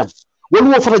focus on them wolu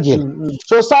wo fata jeel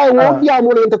so say wo biya mo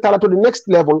len tala to the next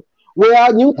level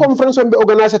where ñing conference on be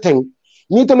organize ten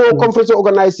ni to no conference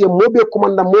organize mo be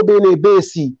commanda mo be ne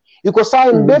bc iko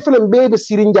say be felen be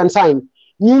sirinjan sign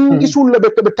ñing issue le be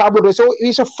table so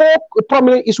is a four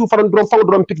prominent issue for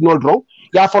drum pick no drum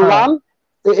ya for land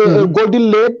golden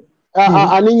lead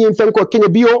ani ñin fen ko kenya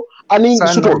bio ani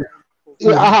suto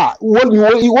wo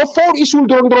four issue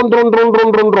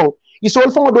dron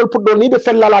isol fongo dol put dol ni be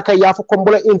fellala kay ya fo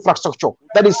kombola infrastructure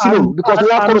that is silo because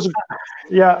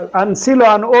and silo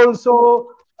and also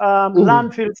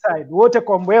landfill side wote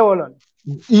kombo wolon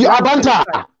abanta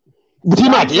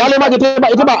butimat yale magete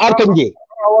ba arkanje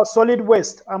our solid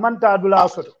waste amanta adula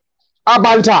soto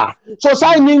abanta so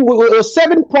signing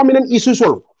 7 prominent issues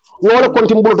wala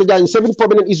kontimbulo to jani 7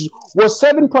 prominent issues was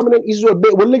 7 prominent issues be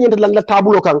wala ñent lan la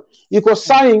tabulo kan iko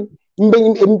sign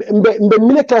mbe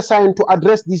military sign to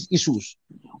address these issues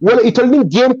wala italni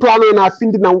game plan na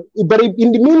findi na bari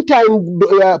in the meantime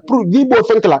pour dibo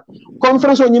fenkla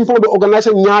conference ñim fo do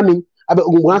organizer ñami abe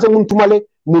organizer mun tumale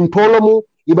mun tolomu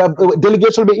iba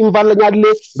delegation be inval ñadle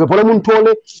be bola mun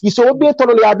tole iso be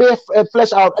tono ya be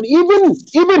flesh out and even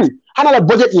hana la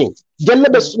budget ñi jelle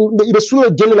be sulo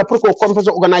jelle la pour ko conference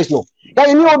organize no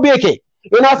ya ni obeke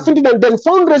ina findi den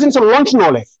fundraising so launch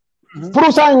no le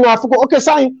pour ça nga fuko okay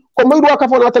ça ko moy do ka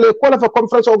fo na tele ko la fa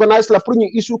conference organize la pour ñu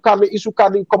issue card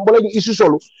comme bola ñu issue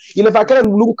solo il fa kala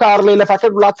lu car le fa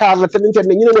kala la car la ten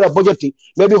ne ñu la budget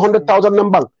maybe 100,000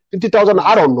 number 50,000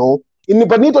 I don't know inni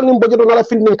banito nim budget na la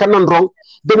findi kan non wrong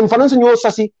den finance ñoo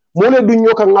sasi mo le du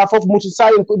ñoo ka nga fofu mu sa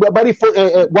bari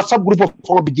whatsapp group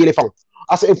fo bi jele fa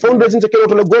as a fundraising ke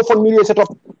to le go for million set up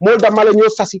mo da mala ñoo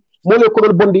sasi mo le ko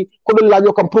dol bondi ko dol la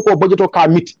ñoo kam pour ko budget ka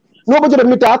mit no budget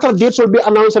mit atra date so be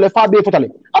announce le fa be fotale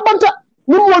abanta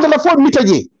nim mo de la fo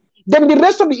mitaje then the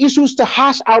rest of the issues to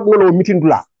hash out no meeting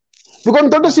dula because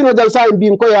to sino dal sa bi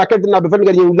ko ya kelten na be fen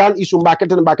ngari lan issue ba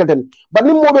kelten but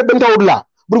nim mo be benta wudla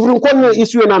burfun ko ne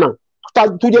issue nana ta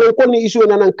tujere ko ni issue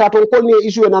nana katon ko ni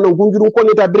issue nana gunjurun ko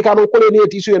ni ta birkano ko ni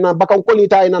issue nana bakan ko ni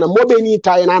ta nana mo be ni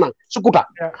ta nana sukuta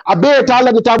abe ta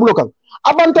la ni tabulo kan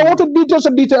abanta woto details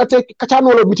ate kachano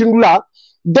lo meeting dula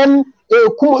then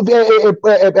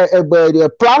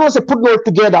plan was put all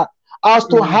together as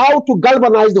to how to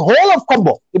galvanize the whole of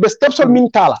Kombo, the steps of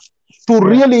Mintala, to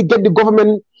really get the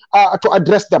government to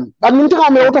address them. And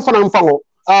Ahmed,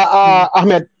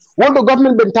 want the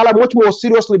government Bentala much more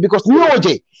seriously because new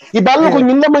OJ, is going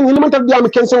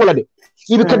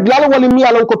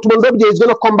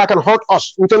to come back and hurt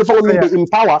us until we be in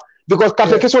power because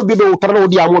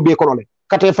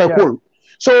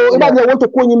so I want to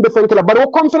call him the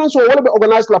but conference will be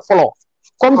organized like follow.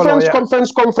 Conference, and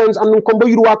Kombo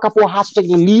Yuruaka for has to take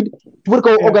the lead to work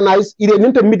organize either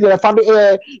intermediate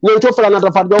no to for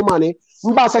another for your money.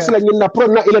 Mbasa sila na pro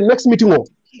na ile next meeting o.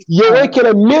 Ye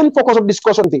kele main focus of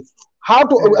discussion thing. How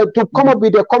to come up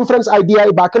with a conference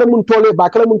idea ba kala mun tole ba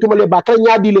kala mun tumale ba kala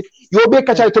nyadile yo be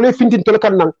kacha tole fintin tole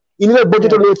kan nan in the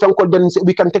budget on it then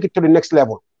we can take it to the next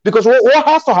level because what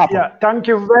has to happen. Yeah, thank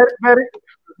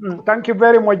you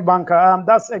very much, Banka.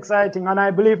 That's exciting, and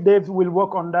I believe Dave will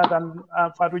work on that and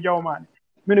Fatou Jauman.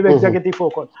 Executive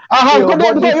focus.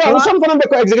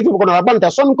 Executive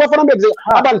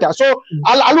so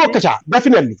I'll work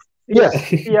definitely.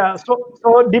 Yes. Yeah. So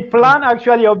the plan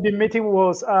actually of the meeting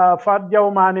was Fatou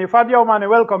Jauman. Fatou Jauman,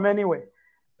 welcome anyway.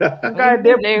 The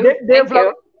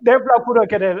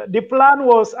plan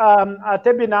was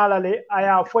Tebinalale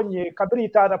Ayafonye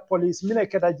Kabirita police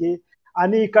Mineketaji.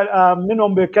 Ani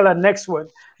minombe kela next one.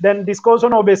 Then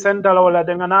discussion will be central or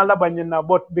then another banyina.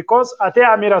 But because at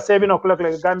Amira 7 o'clock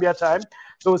like Gambia time,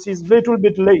 so she's little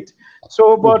bit late.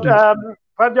 So but Dr.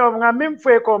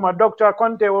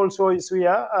 Conteh also is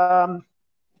here.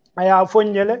 I have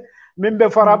Fonyele. mimbe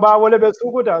faraba wala be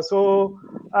suguta. So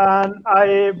and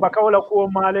I bakawla ko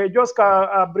male just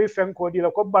a brief encode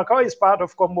la ko bakaw is part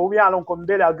of Kombo. We alon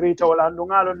Kombele agree to wala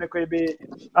ndungalo ne ko be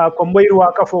Kombo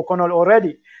irwaka for konol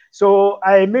already. So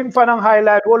I mean fanang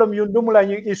highlight all of yundumula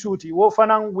issue ti wo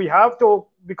fanang we have to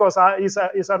because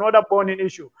it's another burning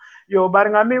issue. Yo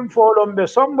baringamim follow be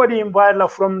somebody invited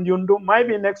from Yundum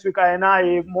maybe next week I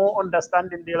more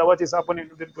understanding de what is happening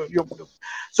with Yundum.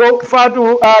 So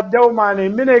Fatou Dewmane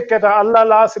mine keta Allah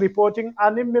last reporting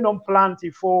and minom plenty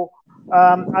for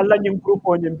Allah nyim group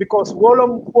on him because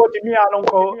wolom poti mi alon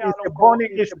ko is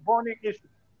a burning issue.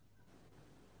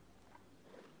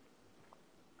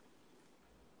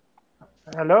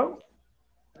 Hello?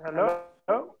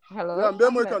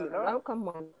 Welcome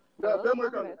on.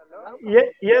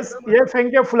 Yes,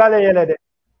 thank you fulale yele de.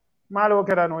 Malo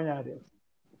kera no nyaade.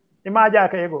 Imaja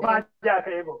ka ego.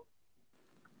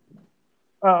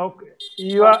 Okay.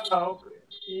 You are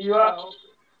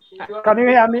Can you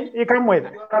hear me? You can wait.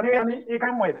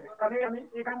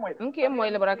 Okay,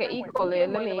 moile baraka equally.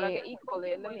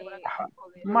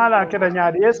 Mala kera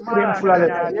nyaade. Yes, scream fulale.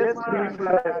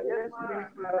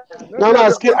 No,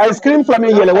 I scream from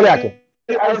me yele wala yake.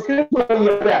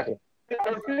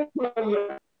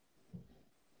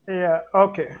 Yeah,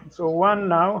 okay. So one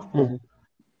now.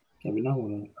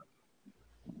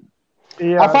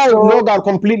 Yeah, I find log out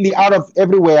completely out of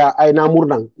everywhere. I na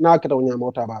murnang na kita unya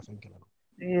mota ba fenkela.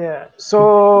 Yeah.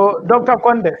 So Dr.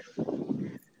 Conteh.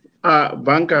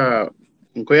 Banka,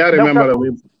 I remember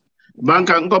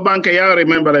Banka, I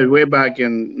remember way back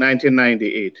in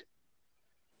 1998.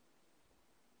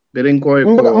 You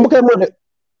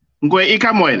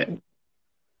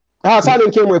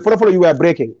were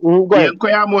breaking. Go ahead.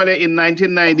 In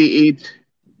 1998,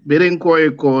 birin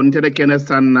koy ko ntere kene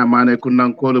sanna mane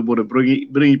kundan ko le buru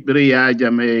bri ya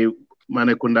jame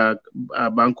mane kunda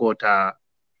banko ta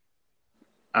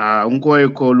unkoy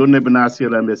ko lunne bina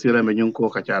sira me nyunko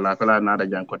kachala fala na da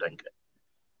janko danke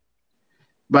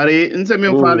bari nse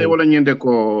min fale wala nyende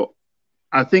ko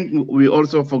I think we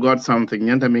also forgot something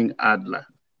nyanta min adla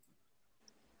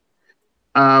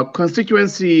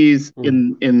constituencies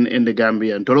in the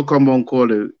Gambia ntolo kombon ko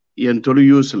le yen tolo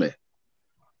usele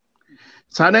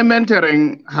Sane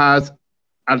Mentoring has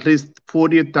at least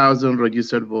 40,000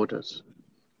 registered voters.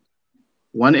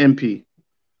 1 MP.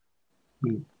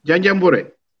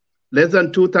 Janjambure, less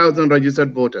than 2,000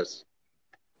 registered voters.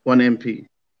 1 MP.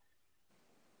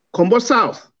 Kombo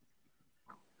South,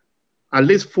 at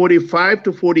least 45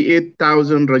 to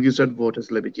 48,000 registered voters.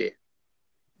 Lebije.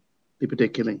 Deputy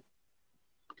killing.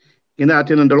 Ina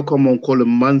atena ndolo komo nkolo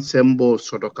mansembo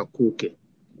sodoka kuke.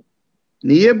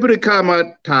 Niye Brikama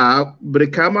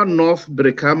North,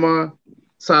 Brikama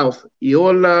South,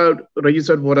 Yola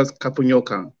registered voters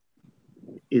Kapunyokan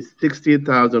is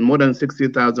 60,000, more than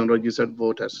 60,000 registered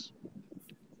voters.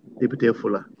 Deputy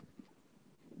Fula.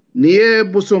 Niye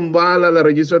Busumbala, the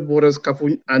registered voters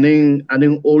Kapun aning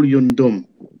Old Yundum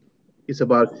is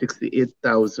about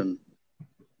 68,000.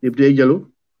 Deputy Jalu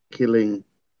killing.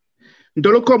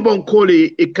 Ndolo kombon koli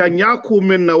ikanyaku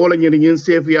men na wala nyirin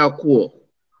safe ya kuo.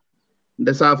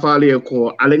 The Safali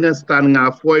ko alinga stand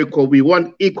nga foy ko we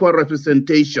want equal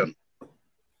representation.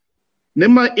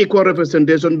 Nema equal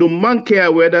representation do man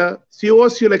care whether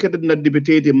COC elected na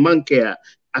deputy man care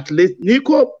at least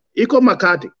Nico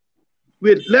Makati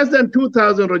with less than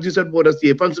 2,000 registered voters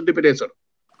here function deputation.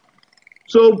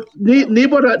 So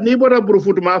nibora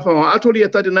burufut mafa actually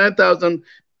 39,000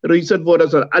 registered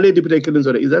voters are ali deputy killings.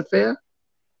 Is that fair?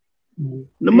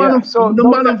 So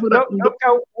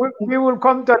we will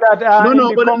come to that.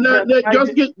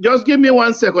 Just give me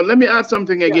 1 second. Let me add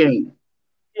something again.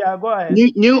 Yeah, go ahead.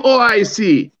 New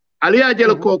OIC. Aliya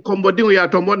jelo ko kombo dingo ya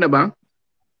tombo ne ba.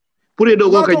 Puri do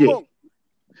go kaje.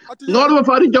 Ngol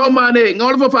fari jaw mane,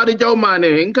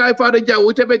 nkai fari jaw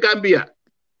utebe Gambia.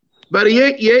 Bari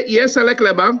ye select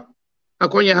le ba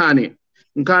akonye hani.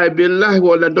 Nkai billahi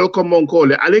wala dol kombo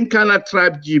nkole. Alin kana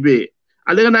tribe jibe.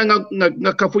 Alinga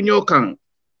nga kapunyo kang.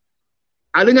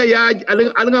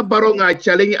 Alinga baronga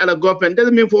challenge ala government.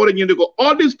 Doesn't mean for you to go.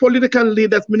 All these political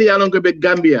leaders, many along the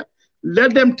Gambia,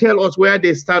 let them tell us where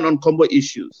they stand on Kombo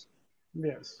issues.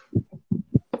 Yes.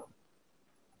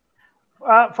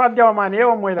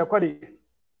 Fatou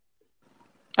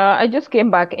I just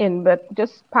came back in, but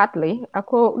just partly. I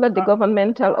could let the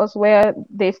government tell us where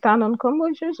they stand on Kombo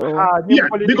issues. Yeah,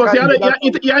 because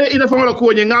ina fangola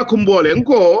kuonye nga kumbole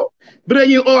nko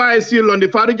bring OIC londi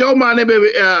fari jaw mane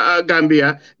be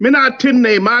Gambia mina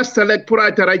tinne ma select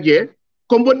pura taraje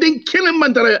Kombo ding killing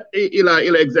mantara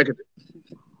ila executive.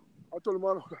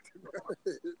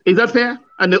 Is that fair?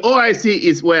 And the OIC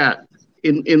is where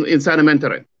in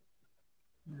Sanamentary.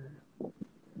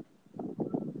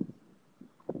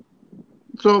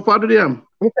 So Fatou diam.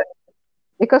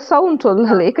 Ika sound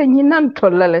tollale, ika nyinan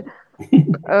tollale.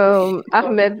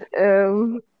 Ahmed,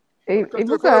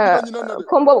 ibuka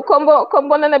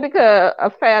kombo nana bika a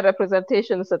fair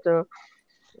representation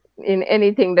in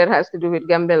anything that has to do with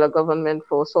Gambia government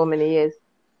for so many years.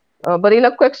 But in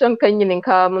a question, can you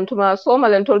ninka muntuma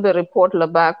Somalian told the report la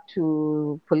back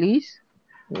to police?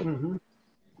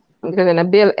 Because in a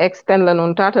bill extend la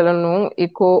non tata la non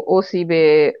iko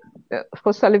OCB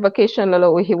for vacation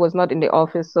la he was not in the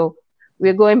office, so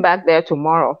we're going back there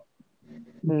tomorrow,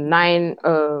 10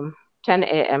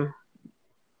 a.m.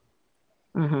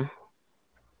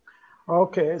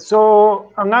 Okay,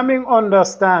 so Ngaming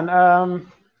understand.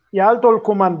 Yaltol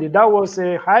Kumandi, that was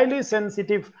a highly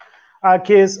sensitive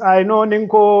case. I know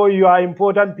Ninko, you are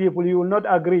important people, you will not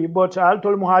agree, but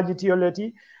Yaltol Muhajiti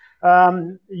Yoleti,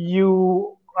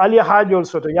 you Ali Hajol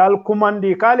Soto, Yal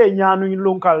Kumandi, Kale Nyanu in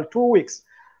local 2 weeks.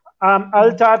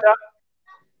 Altata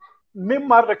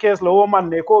Mimar the case lo woman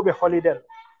ne ko be holiday.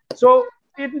 So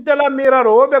it tell a mirror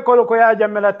obe kolo ko ya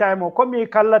jamela time ko mi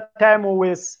kala time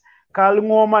wes kal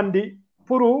ngomandi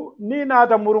puru ni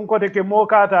nata murun ko ke mo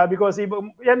kata because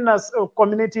yenna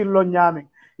community lo nyami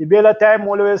ibela time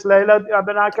always layla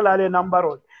abana kala le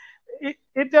number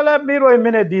it tell a mirror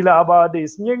mine dila about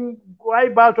this nying why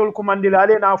battle kumandila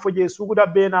ale na foje suguda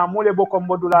be na mole boko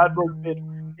modula do be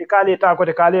ikale ta ko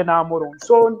kale na murun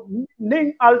so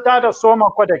ning altata soma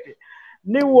ko ke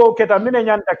ni wo keta mine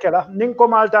nyanta kela nin ko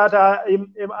maltata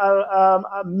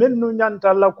minnu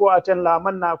nyanta la ko aten la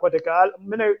manna ko de ka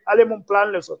mine ale mum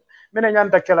plan le so mine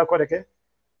nyanta kela ko de ke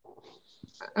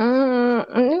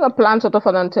ni ga plan sort of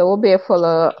anante wo be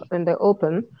follow in the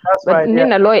open. That's but right,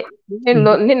 nina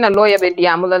lawyer be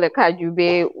diamula le kaju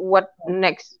be what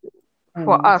next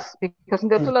for us, because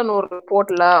the tula no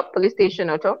report la police station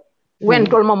auto when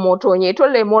tolma moto nye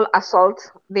tolle mall assault,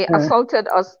 they assaulted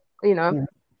us, you know.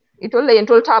 It only in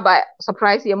told by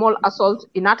surprise ye mall assault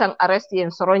inatang arrest ye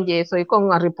in Soronje, so you come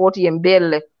report ye in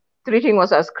bail treating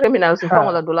us as criminals in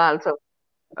Fongola Dulal.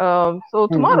 So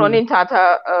tomorrow in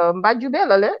Tata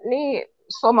Bajubela ni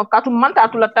some of Katu Manta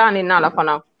Tulatani Nala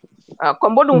Fana.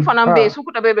 Kombodum Fanam Bay,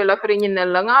 Sukuta Baby La Ferinin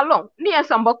Langalong, near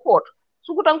Samba Court.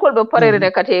 Sukutan called the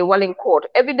Parade Kate Walling Court.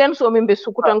 Evidence of Mimbe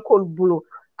Sukutan called Bulu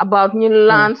about new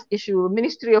lands issue,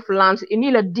 Ministry of Lands,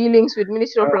 Inila dealings with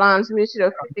Ministry of Lands, Ministry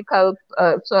of Physical,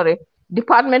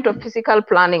 Department of Physical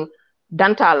Planning,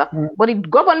 Dantala. But it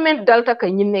government Delta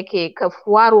Kanyineke,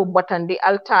 Kafuaro Batandi,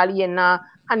 Altaliena,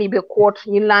 Hanibe Court,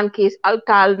 new land case,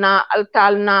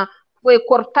 Altalna, we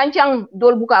court Tanchang,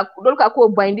 Dolka ko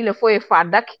bindile for a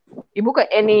fadak. Ibuka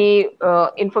any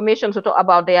information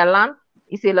about their land,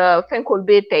 is a Fenkol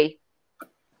Bete.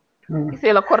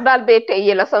 C'est la cordal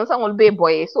bete la sansangol be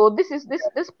boy. So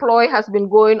this ploy has been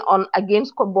going on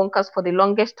against Kombonkas for the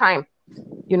longest time.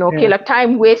 You know, ke la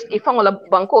time waste ifangola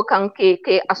banko kan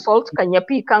ke assault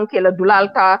kanyapi kan ke la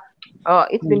dulalta.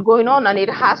 It's been going on and it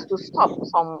has to stop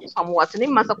somewhat. Ni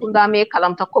masakunda me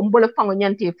kalamta kombole fango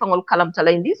nyanti fangol kalamta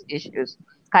la in these issues.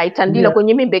 Kai tandila ko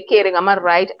nyimi be caring, am I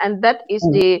right? And that is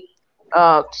the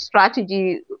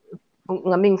strategy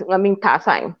ngaming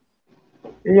tasang.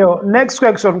 Yo, next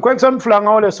question flanga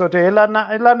ole sote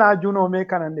elana juno me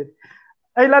kanandi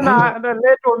elana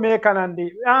leto me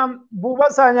kanandi buba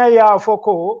sanya ya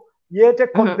foko yete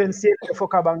compensate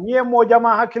foka bang ye mo jama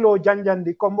hakilo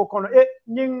janjandi kombo kono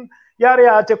nying yare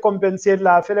ate compensate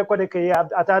la fele ko de ke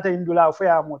atata indula fo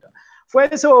ya mota fo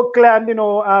so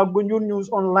clandino gunjun news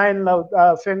online la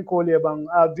fenko le bang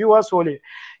viewers ole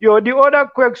yo. The other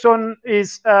question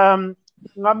is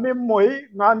ngami moy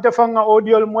ngante fanga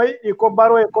audio moy iko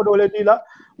baro e kodole dila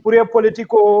pour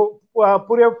politico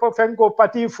pour fenko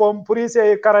parti form pour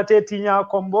se karate tinya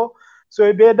kombo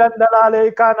so be dan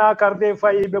dalale kana carte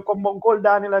fay be kombo kol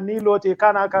danila ni loti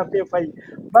kana carte fay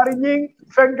bari ñing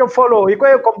fenko follow iko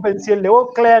e compenser le o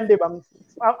client de bang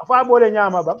fa bole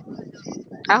nyama bang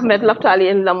Ahmed laftali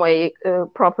en la moy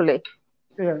properly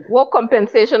wo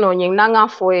compensation o ñing nanga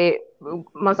foy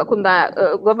Masakunda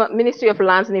Ministry of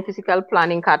Lands and Physical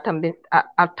Planning katambi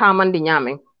atamandi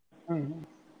nyame.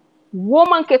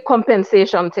 Woman ke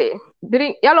compensation te.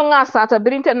 Birin yalo nga sata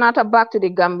birinte nata back to the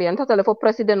Gambia and tata for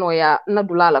president oya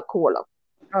nadulala kuola.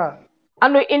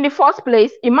 And in the first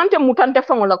place, imante mutante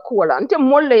fangola kuola. Ante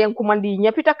molle yen kumandi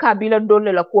nyapita kabila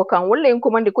dole la kuoka. Wolle yen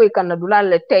kumandi ko ikan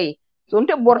nadulala tei. So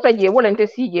ante borta je wole ante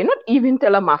CJ. Not even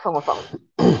tell a mafango fango.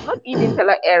 Not even tell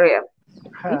a area.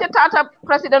 Nte tata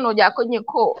president oja akunye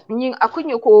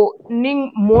ko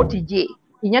ning moti je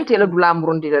inyante la dula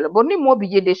murundi la bon ni mo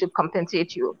bije they should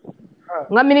compensate you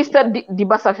nga minister di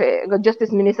basafe nga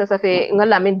justice minister safe nga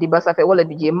Lamin di basafe wala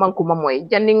bije manku mamoy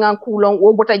janni nga kulon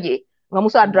wo bota je nga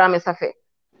Musa Drame safe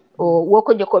o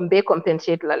woko je kombe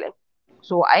compensate lale.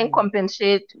 So I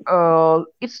compensate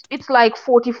it's like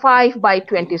 45 by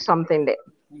 20 something there.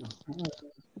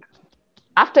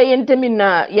 After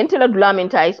yentela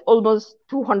dulamenta is almost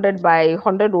 200 by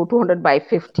 100 or 200 by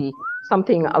 50,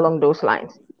 something along those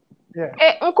lines.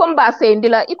 Yeah. Nkomba se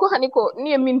ndila iko haniko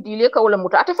ni min dile ka wala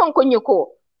muta atefan ko nyeko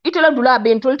itela dula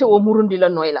bentol te wo murundila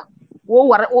noila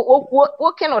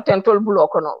wo keno tentol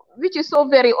block no, which is so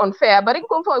very unfair. But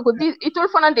itol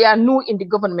fana they are new in the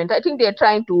government. I think they are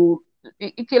trying to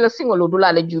ikela single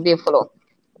dula le jube follow.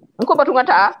 Nkomba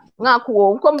tungata nga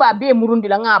kuwo nkomba be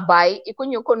murundila nga bai iko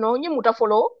nyeko no nyimuta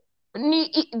follow ni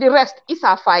the rest is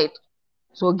a fight.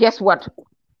 So guess what?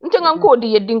 Ntenga nko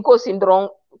di yedinko syndrome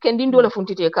kendindo la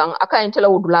funtite kan aka entela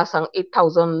wo dula sang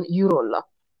 8,000 euro la.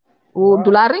 O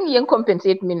dolaring yen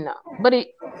compensate minna. But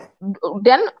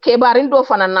then kebarin do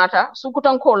fananata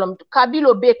sukutan kolom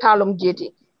kabilo be talom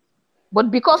jeti.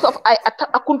 But because of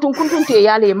akuntun te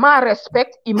yale ma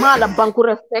respect imala banku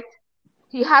respect.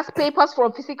 He has papers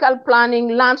from physical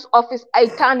planning, lands office,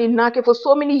 Aitani Nake for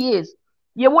so many years.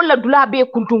 Ye wala dula be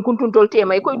kuntun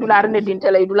toltema. Iko dula rene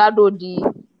dintela dula do di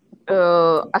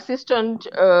assistant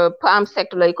palm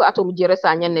sector la iko ato mujere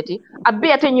sanya neti.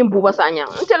 Abe ate nyimbuba sanya.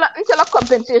 Ntela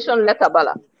compensation letter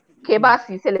bala. Keba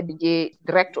si sele bije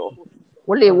director.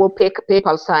 Wale wo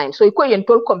PayPal sign. So iko yen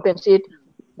tol compensate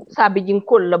sabi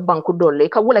jinkol la banku dole.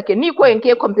 Ika wala ke ni ko yen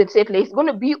ke compensate le. It's going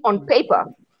to be on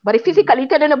paper. But physically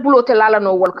ite dena bulo te lala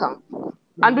no welcome.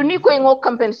 Andu ni ko ngo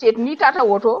compensate ni tata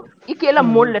woto ikela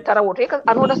mol le tara woto ika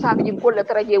anoda sabi jinkol le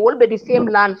tara je wolbe the same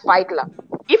land fight la.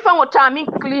 Ifa ngo timing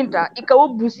cleanta ika wo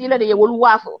busila de ye wol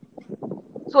wafo.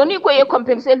 So ni ko ye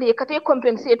compensate le kate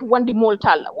compensate wandi mol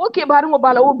tala. Okay bari ngo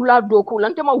bala wo dula doku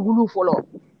lante ma wulu folo.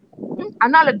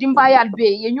 Anala dimbayal be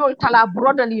ye nyol tala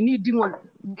brotherly ni dingol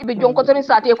be jonko tani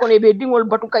sate ko ne be dingol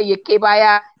batuka ye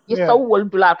kebaya ye sawol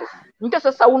dulato.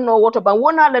 Ntesa sawuno woto ban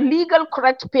wona la legal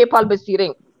correct PayPal be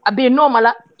siring abe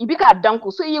normala ibika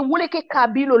danko so ye woleke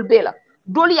kabilol bela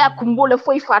doli ya kumbole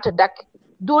foi fata dak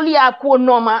doli ya ko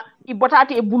noma I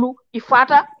botate e bulu I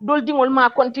fata dol dingol ma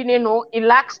continue no I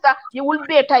laxta ye wol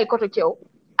be tay koto cew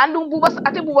andum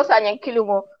buba sanya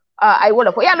kilingo ay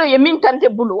wala ko yalo ye min tante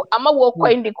bulu ama wo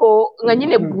koyndi ko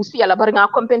nganyine busi yala bar nga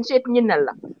compensate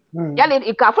nyinalla yale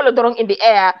I ka folo dorong in the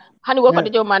air hani wo fata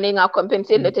jow mane nga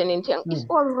compensate leten ten it's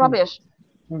all rubbish.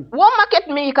 Wo market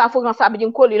me ka fo nga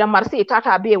sabijin ko la marché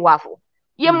tata be wafo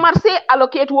ye marché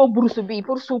allocate wo bourse bi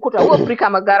pour sukuta wo brika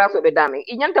magara so be dame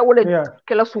I nyanta wala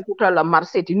kala sukuta la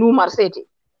marché ti nu marché ti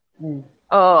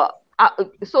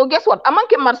so guess what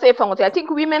amanke marché fangote I think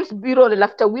women's bureau le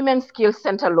lafta women's skills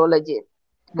center lolaje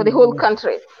for the whole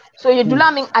country. So you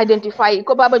dulaming identify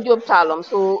ko baba job talom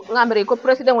so ngamre ko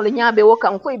president wala nyaabe wo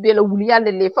kan ko be la wuli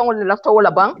yalla le fangol le lafta wala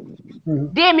bang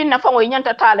de min na fango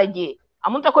nyanta talaje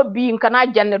amunta ko bi kana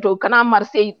janneto kana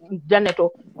marseille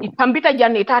janneto itambita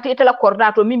janne tata itela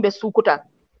kordato mimbe sukuta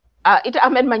ita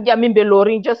Ahmed Manja mimbe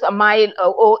lorin just a mile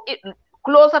or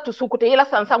closer to sukuta yela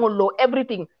sansangol lo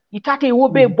everything itate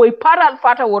wobe boy paral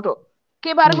fata woto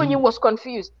ke bari ko was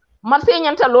confused marseille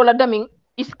nyanta lola daming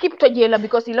skip to jela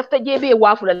because he left jebe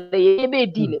wafula yebe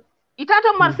dile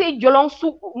itata marseille jolong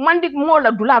su mandik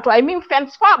mola dulato I mean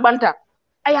fence fa banta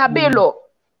ay habelo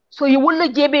so you will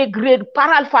jebe grade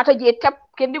paral fata je tap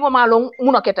kendi mo malong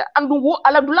munoketa andu wo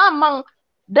ala dula man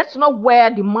that's not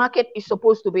where the market is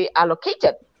supposed to be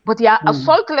allocated but ya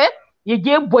assault le ye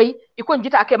je boy ikon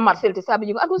jita ke marseille te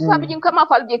sabi andu sabi kama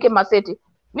fal je ke marseille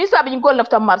mi sabi ko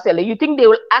lafta marseille you think they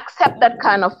will accept that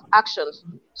kind of actions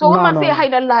so when marseille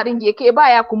haydan larin je ke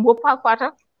baya kumbo pa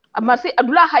fata marseille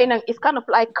adula haynan is kind of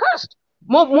like cursed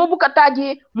mo buka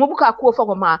taji mo buka ko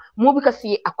fango ma mo buka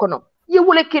si akono ye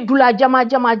wole ke dula jama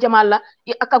la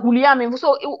akaguliyame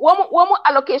so womo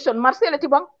allocation marseille ti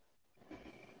bang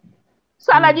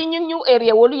salaji new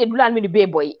area wolu ye dula mi be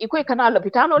boy iko kana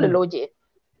lopitano le loje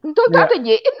ntol tata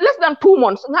je less than 2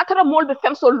 months ngatara molbe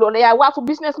femsol lo ya wafu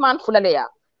businessman fulale ya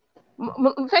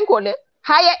fenkole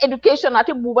higher education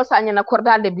ati buba sanya na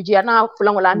kordale bijiya na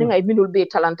fulangola ndi ngai minul be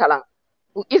talang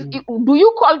do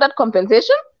you call that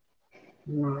compensation?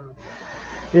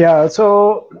 Yeah,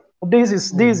 so this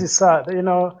is sad, you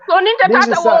know. So ninta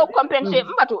tata wo compensate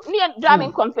mbatu ni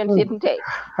jamin compensate nte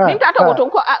ninta tata wo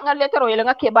ko nga letter yele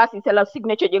nga kebasi sela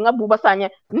signature je nga buba sanya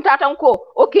ntata ko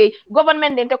okay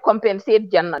government dente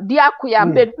compensate janna dia ku ya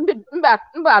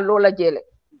mba lola jele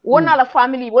wona la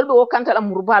family wolbe wo kanta la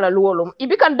murbala lolum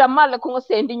ibikan damal ko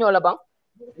sendi nyola bang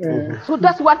so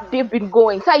that's what they've been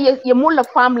going sa ye mulla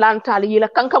farmland tali yela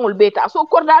kankangol beta so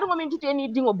kordaru mo min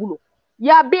tuteni dingo bulu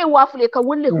ya be wafule ka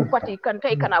wolle hupati kan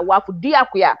tay kana wafu dia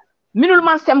ku ya minul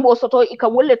man sembo soto ika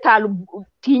wolle talu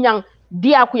tinyang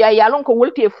dia ku ya yalon ko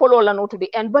wolte follow la no to the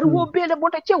end, but wo bele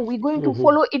bota che we going to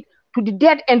follow it to the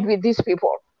dead end with these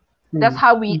people. That's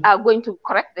how we are going to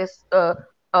correct this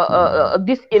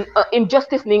this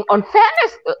injustice and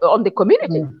unfairness on the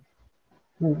community.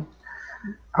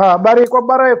 Ha bari ko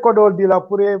bara ko do di la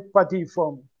pour party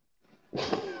form.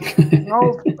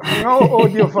 No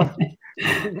audio fa.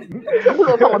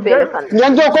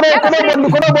 Nyanjo ko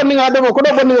bonni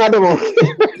ngademo.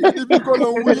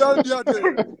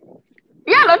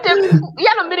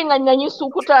 Yalo mbiri nga nyanyi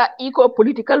sukuta iko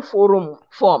political forum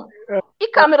form. I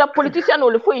camera politician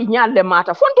ole fo nyalle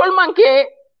mata. Fontol manke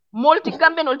multi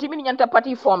gambe no timini nyanta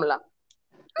party form la.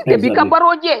 Te bika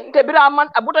baroje te bira man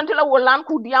abutante la wolan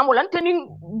ku diamo lan tenin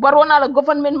barona la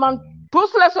government man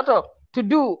tous la soto to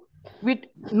do with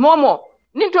momo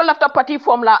ninto lafta party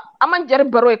form la aman jare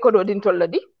baro e kodo dintol la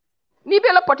di ni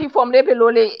be la party form le be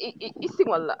lole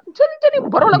isingol la teni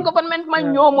baro la government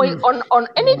man nyomoy on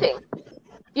anything,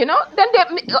 you know. Then they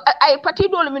I party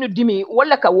do le minu dimi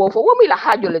wala ka wofo wo mi la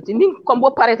hajole ti ning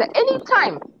kombo pareta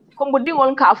anytime kombo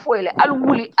dingol ka foyle al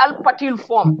wuli al party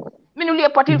form minu le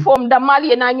party form da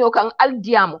mali na nyokan al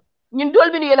diamo ñun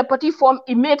dol minu yela party form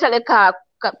I metale ka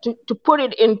to put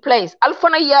it in place al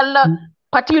fana yalla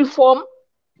party form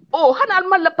hanal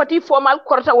mal la party form al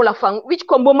korta wala fang which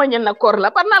kombo ma ñen na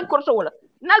korla par nal korta wala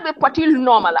nal be party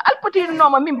normal al party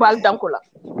normal min bal danko la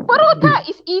barota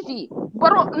is easy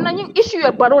baro nañu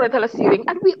issue baro retala siring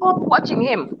and we all watching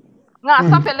him nga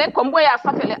safele kombo ya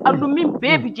safele aldu min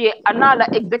baby je anala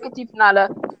executive nala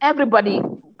everybody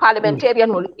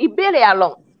parliamentarian wol ibele ya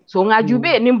long so nga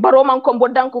jube nim baro man kombo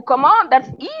danko come on, that's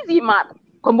easy man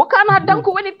kombo kana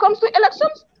danko when it comes to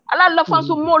elections ala la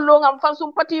fansu molo ngam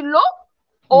fansu party law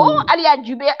aliya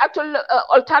jube actual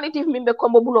alternative mimbe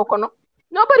kombo bulo kono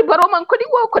nobody baro man kodi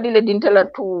wo kodi le dintela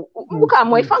to buka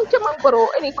moy fanke man baro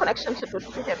any connection to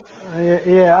him.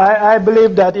 I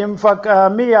believe that in fact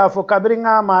me for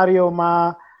kabringa Mario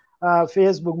ma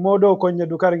Facebook Modou konye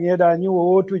dukar ngeda ni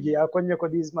wo tuje akonye ko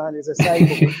this man is a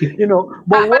psycho, you know.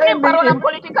 But when baro la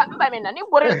political mbamena ni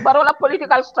baro la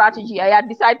political strategy I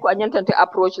decide ko anyantante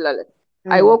approach lale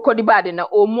I wo kodi bade na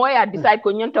o moya decide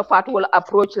ko nyanta Fatou wala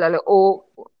approach lale o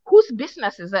whose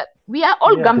business is that? We are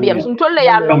all Gambians. Until they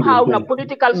are long how na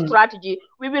political strategy,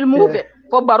 we will move it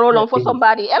for Barolong, for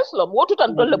somebody else.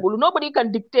 Nobody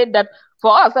can dictate that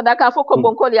for us. And for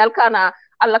Kombonko, the Alcana,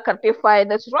 Allah certify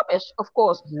that's rubbish, of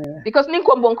course. Because Nin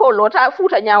Kombonko, Lota,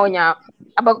 Futa Nyawanya,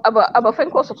 Aba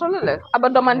Fenko Sotolele, Aba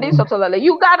Domandi Sotolele.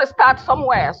 You gotta start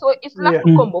somewhere. So it's like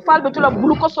Kombo. Fal Betula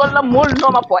Buluko Sola, Mol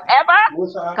Noma forever.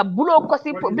 Kabulo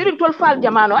Kosi, Birin Tol Fal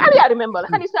Jamano. I remember.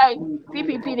 Hani say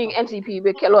PPP NCP,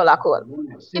 Bekelo Lakol.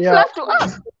 It's left to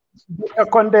us.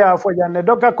 Conteh for Jane,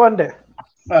 Dr. Conteh.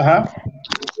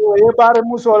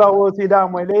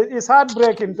 It's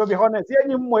heartbreaking, to be honest.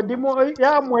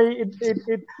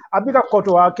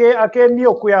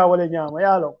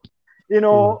 You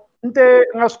know, nte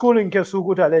nga schooling ke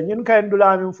sukuta le nyin ka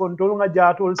ndula mi fontol nga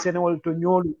jatol senewol to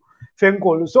nyolu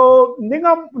fenkol. So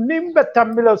nimbe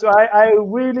tambila, so I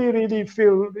really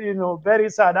feel, you know, very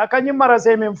sad. Akanyi mara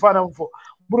se mi mfana mfo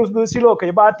Bruce Lucilo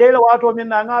ke ba tele watu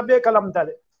minna nga be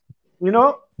kalamtale. You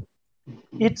know,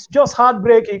 it's just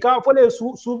heartbreaking. Ka fole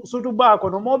sutu ba ko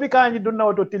no mobi kanyi dunna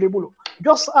auto tilibulu.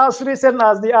 Just as recent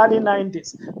as the early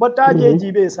 90s. But taje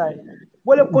jibe sai.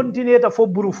 Wole continue to for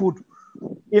buru food.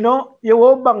 You know,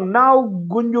 you bang now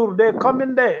Gunjur they come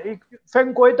in there.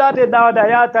 Fenko itate dawda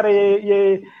ya tare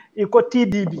ye iko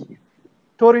TDB,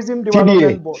 Tourism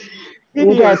Development Board.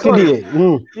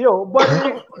 Yo, but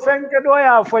fenke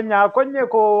doya fonya konye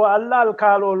ko Allah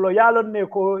kalo lo yalon ne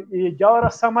ko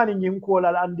jawra samani nyinko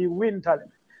la and the winter.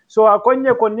 So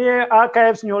akonye ko ne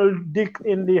archives nyol dig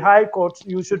in the High Court.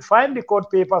 You should find the court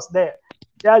papers there.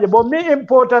 Yeah, but me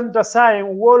important to sign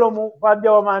wolomu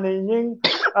wadja mane nying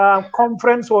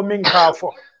conference or minka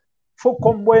for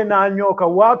Kombo na nyoka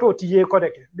wato tiye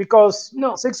kodeke because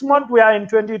 6 months we are in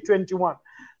 2021.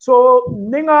 So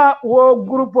ninga wo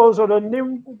group also the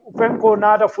nim fenko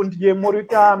nada fundije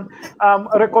morita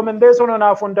recommendation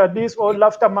na funda this or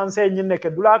lafta man say nyineke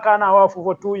dula kana wa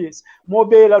for 2 years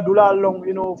mobile dula long,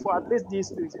 you know, for at least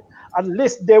this reason. At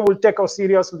least they will take us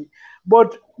seriously.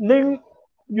 But ning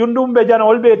yundum be jana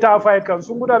olbe ta fight kan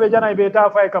sunguta be jana be ta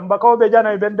fight kan bakaw be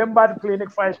jana be dem bad clinic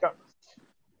fight kan.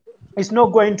 It's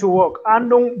not going to work. And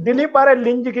deliberate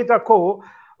linjikita ko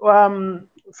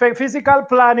physical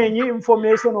planning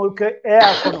information will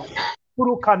air kono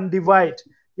who can divide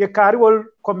ye kari will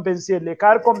compensate le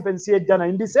kari compensate jana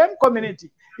in the same community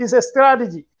is a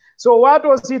strategy. So what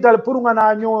was it al purunga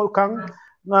na nyo kang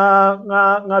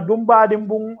nga dumba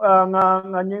dimbung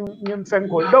nga nyim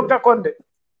fenko. Dr. Conteh.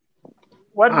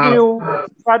 What do you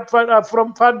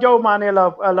from Fatou Manneh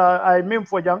I mean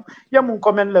for Bojang? Yeah, mun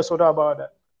comment less about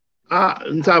that.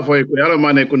 Ensa foi ko yalo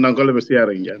Manneh kunna ko le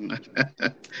siara njan.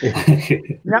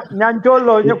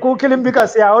 Nyanjolo nyaku kilimbika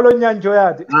sia olo nyanjo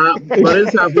yati. But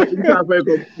Ensa foi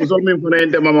ko muso min fana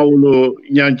ente mama wulo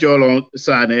nyanjolo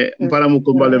sane mpana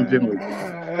mukumbalem pingo.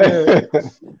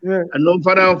 Non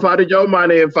fana Fatou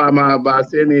Manneh fama ba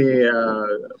seni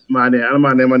Manneh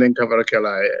Manneh cover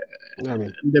kala.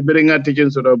 The bring teaching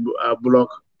sort of block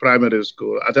primary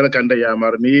school. Atala kanda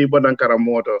yamar ni bodang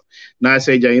karamoto na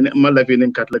seja in malafi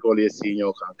in Catholic ole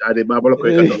sinyo ka. Ade babalo ko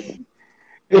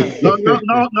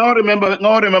No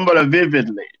remember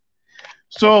vividly.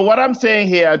 So what I'm saying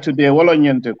here today, wala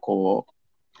nyente ko.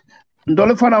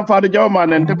 Ndole fana Fatou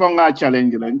Manneh ntepo nga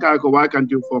challenge le nka ko why can't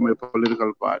you form a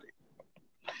political party?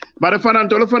 But if I'm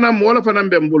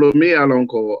Bembulo, me along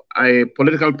a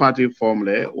political party form,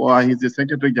 or he's the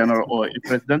Secretary General or a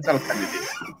presidential candidate.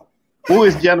 Who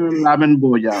is General Lamin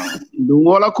Bojang? The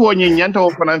Walla Kony Yanta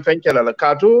open and Fenkela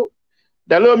Katu,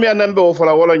 the Lomia number of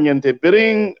Walla Yente,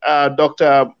 bring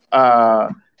Dr.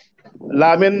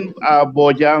 Lamin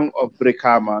Bojang of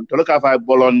Brikama to look at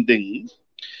Bolonding.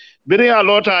 Bring a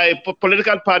lot of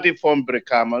political party form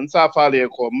Brikama, Safali,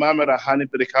 Mamma Hani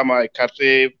Brikama,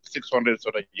 Kate 600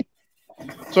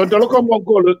 So the local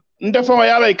Boncol, therefore,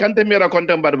 I can't mira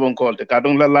content by Boncol, the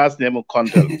Kadung last name of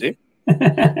content.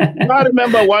 I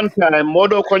remember one time,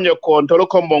 Modou Konyo Kon,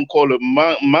 Tolocom Boncol,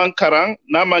 Mankarang,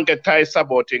 Namanka Tai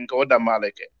Saboting, Oda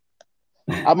Maleke.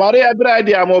 Amari Abra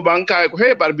idea mo Banka,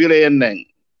 hey, Barbile and Neng.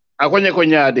 Akonya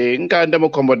Konyade, Nka and Demo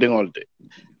Combo Dingolte.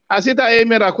 Asita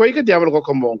Emira Quake, Diablo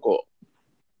Combonco.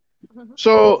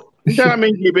 So,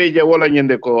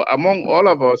 among all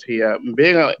of us here,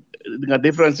 being a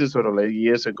differences sort of like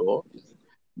years ago,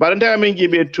 but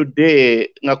today,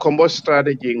 a combo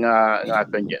strategy,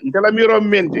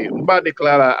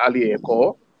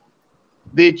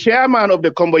 the chairman of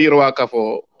the Combo Yiruaka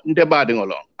for Ndebading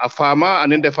along, a farmer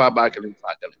and in the far back in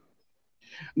faculty.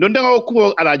 Don't know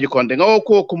Alaji Conteh,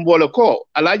 Kumbolo Ko.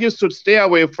 Alaji should stay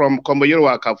away from Combo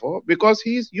Yiruaka for because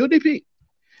he's UDP.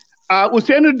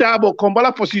 Usain Dabo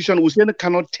Kombala position, Usain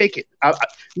cannot take it.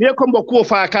 Near Combo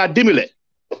Kuofaka Dimile.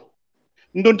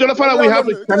 Don't tell we have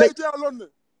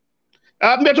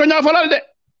Metonya Falade.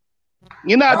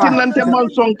 Nina Tinante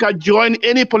Monsonka join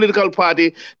any political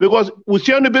party because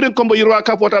Usain Birin Combo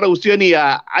Yiruaka for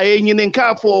Usania, I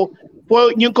Ninka for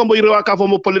Combo Yiruaka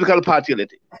for political party.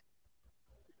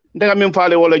 Ndega min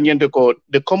fale wala nyente ko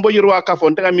the Combo Yiruaka for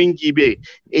ndega min jibe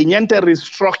e nyente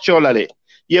restructure lale.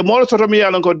 Ye more sort of me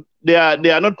they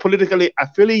are not politically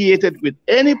affiliated with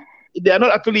any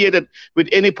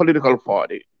political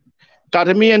party.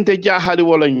 Katami ente jahadi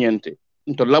wala nyente.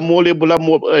 Nto la mole bula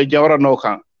jawara no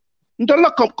kan. Nto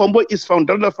la Combo is found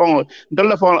dolla fon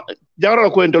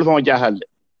jawara ko ndol fon jahalde.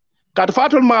 Kat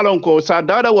fatul malon ko sa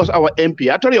dada was our MP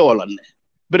atari olan.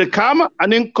 Brikama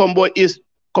anin Combo is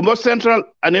Combo Central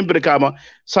anin Brikama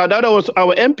sa dada was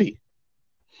our MP.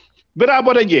 Bira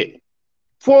bodaje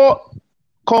for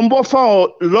Combo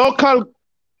for local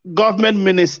government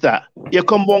minister, ye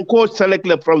Combo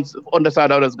selected from on the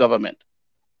Sadauda's government.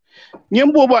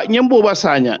 Nyembuba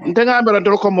Sanya, Ntenga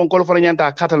Beranto Combo for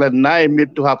Nyanta Catalan, I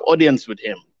meet to have audience with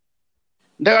him.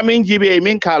 Ntenga min jibe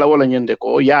min kala wala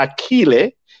nyendeko, ya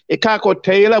kile, e kako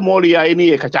Taylor Molia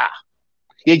ini e kacha,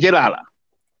 ye jelala.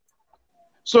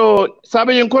 So,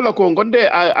 sabi yung kola ko, konde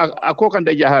ako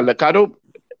kante jahala, kado,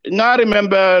 nga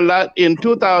remember in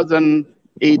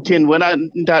 2018 when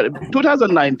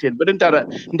 2019 but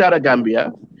intara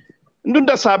Gambia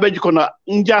ndunda sabeji kono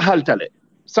njahal tale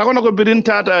sakono ko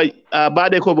birintata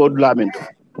baade ko bo Lamin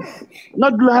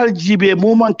not dulhal jibe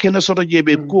muman ken soto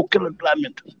jibe ko ken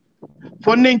Lamin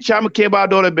fonnin cham ke ba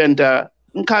dole benta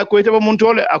nka ko tebe mun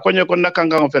tole akonye ko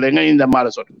nakanga on fele ngay inda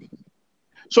mala soto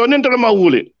so nin tole ma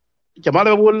wule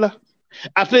jamala wulla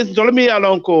at least tole mi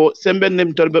alon ko semben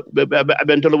nim tole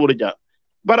ben tole wurja.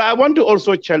 But I want to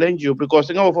also challenge you because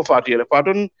you know for Fatou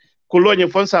kulonye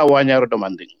fonsa wanyaro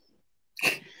demanding.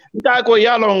 Ndako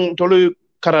yalong tolu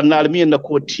karanal mi na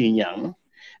ko tinyang.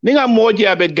 Ninga moji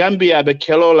abe Gambia abe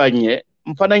kelola nye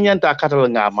mfana nyanta katala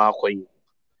nga ma ko yi.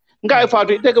 Nga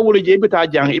Fatou iteka wuli je ibita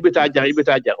jang.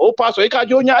 O paso ika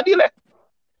jo nyadile.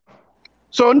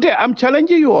 So I'm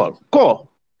challenging you all. Ko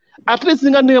at least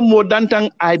ninga ne mo dantang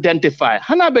identify.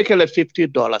 Hana be kele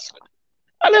 $50.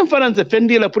 Alem fananse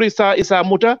fendi la prisa isa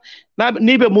muta na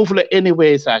nibe move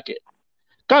anyway sake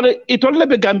kada itolle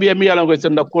be Gambia mi yala ngo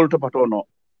senda kolto patono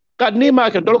kad ni ma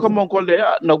ke dol ko mon kolde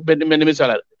no ben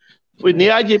misala ni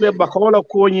aji be bakola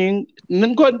ko nyin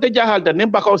ngo de jahalda ni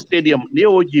bakaw stadium ni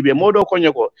o jibe modo ko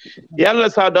nyoko yalla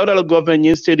sa dawdal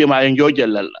government stadium ay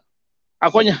njojel la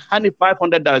akonya hani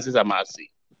 $500 is a masi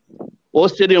o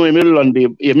stadium e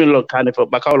milon kane fo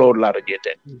bakawlo la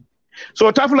rejete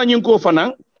so tafla nyin ko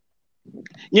fana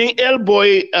nyin el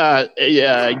boy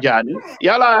jani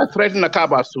yala threaten na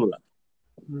kaba sula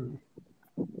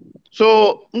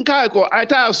so nka ko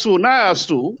aita su na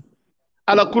su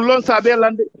ala kullon sabe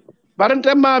lande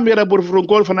barante ma mira burfurun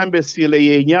kol fana be sile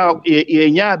ye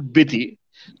nya biti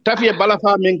tafiye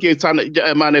balafa menke san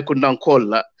mane kundan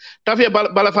kolla tafiye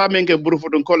balafa menke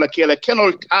burfurun kolla kela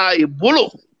kenol ai bulu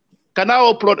kana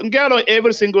o plot ngalo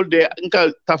every single day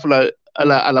nka tafla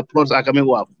ala plot akame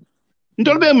wa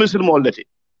ndolbe musul molleti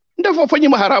ndefo fanyi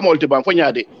ma haramol te ban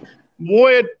fanyade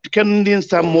moye kendin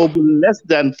some mobile less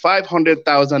than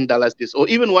 $500,000 this or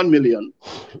even 1 million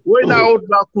we now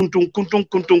kuntum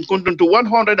to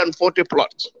 140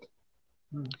 plots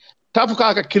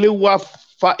tafuka ka kili wa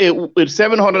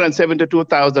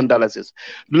 $772,000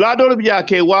 ladol biya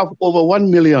ke wa over 1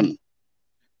 million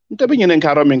ntabi nyenen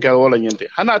karo men ka wala nyente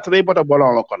hana tre bota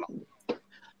bolon lo kono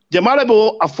jamala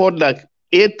bo afford like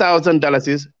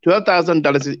 $8,000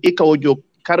 $12,000 ikawojo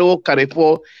kare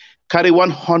for carry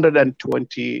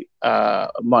 120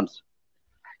 months.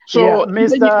 So, yeah,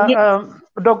 Mr.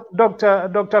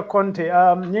 Dr.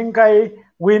 Conteh,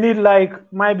 we need like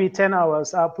maybe 10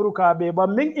 hours. But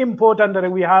main important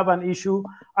that we have an issue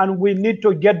and we need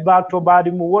to get back to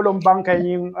Badi Muwolom Banka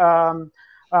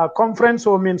conference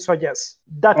or mean suggest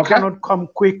that cannot come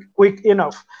quick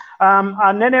enough.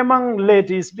 And then among late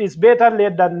is better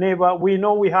late than never. We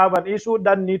know we have an issue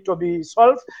that need to be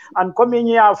solved and coming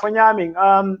here for Nyaming.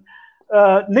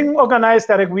 Ning organized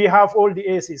that we have all the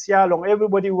ACs, yeah, long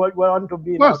everybody want to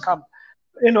be in our camp.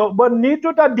 You know, but need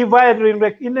to divide in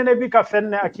the nebika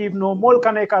fenne achieve no more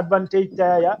can advantage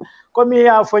there. Come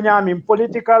here for Nyaming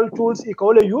political tools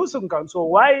equally use so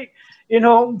why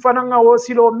fananga wo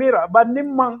silo mira but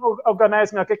nimman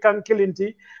organize nga kan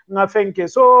kilinti nga fenke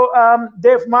so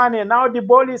Dave Manneh, now the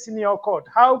ball is in your court.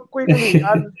 How quickly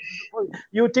and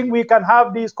you think we can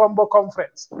have this combo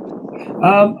conference?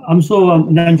 I'm so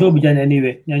Nanjo Bijan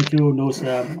anyway. Nanjo knows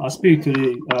I speak to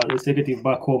the executive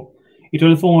back home. It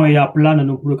will form a plan and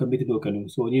no committee dokanum.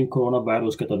 So in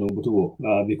coronavirus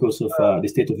katanubutu because of the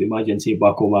state of emergency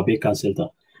back home a big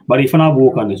cancel. But if I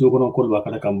work on this, we're going to call back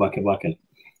and come back.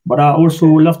 But I also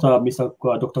left Mr.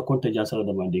 Dr. Conteh Jansen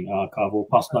demanding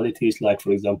personalities like,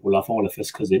 for example, I found a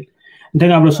first cousin.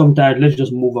 Then after some time, let's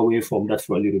just move away from that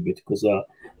for a little bit because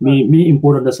me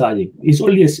important deciding. It's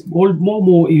only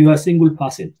more you are a single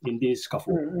person in this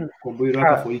CAFO.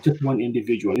 You're just one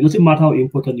individual. It doesn't matter how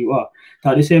important you are.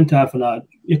 At the same time,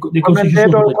 the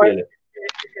constitution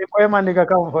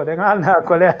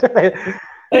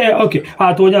okay.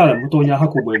 Tonya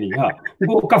hakubweni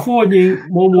kafo ni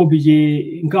momo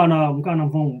bije nkana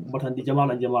mfong batandi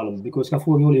jamala because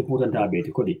kafo ni important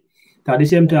abeti kodi. At the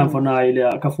same time fana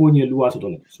ile kafo ni luwa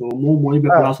sotole. So momo ibe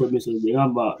place of message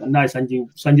ngamba na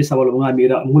sanji sabalo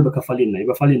ngamira ngulbe kafalina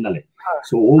ibe falina le.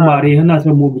 So o mari hana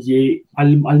tra mo bije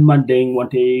almandeng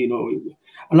wante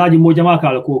alaji mo jama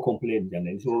kala ko complain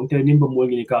janen so te nimba mo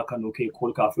ngi ka kanu ke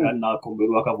ko ka fa na ko be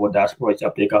waka bo diaspora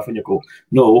chapter ka fa ko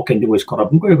no can do is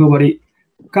corrupt ko ko bari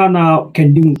kana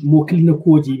kending mo kilina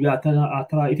ko ji ya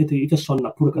atara ite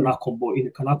sonna pour kana kombo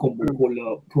ko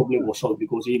le problem was solved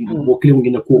because mo kilin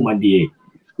ngi na ko mandi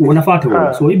wona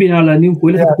fata so ibina la nin ko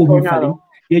le ko mo fali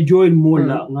ye join mo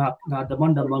la nga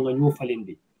demanda nga nyo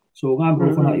falindi so nga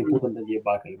bro fana important da je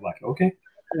baka okay.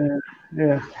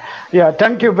 Yeah.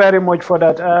 Thank you very much for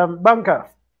that, Banka.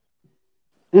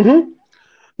 No,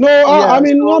 I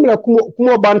mean, I'm like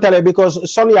kumo bantale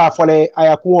because Sonia fole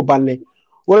aya kumo banne.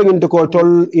 We're going to call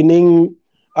tol ining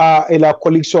ela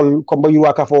collection kombo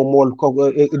yuwaka for mall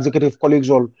executive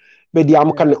collection be di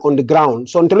amkan on the ground.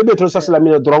 So until be trosa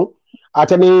salamina drong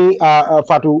atani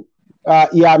Fatou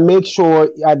make sure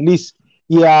at least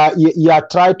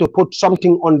try to put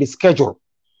something on the schedule.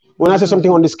 When I say something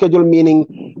on the schedule, meaning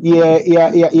nila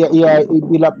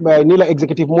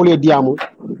executive mole diamu,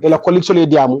 ela collection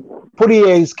diamu, put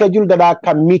a schedule that I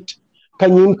can meet,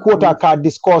 can you quota can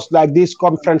discuss like this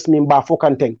conference member for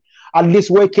content. At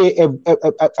least wake a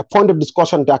point of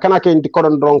discussion that can I can the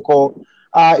current dronko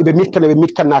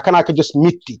can I just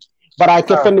meet it. But I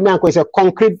can find me a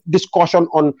concrete discussion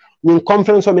on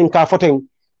conference on in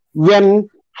when,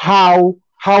 how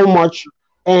much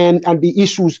and the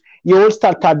issues you all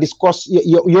start to discuss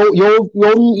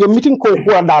your meeting ko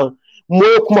dal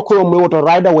mo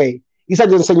right away. Isa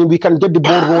just saying we can get the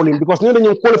ball rolling because no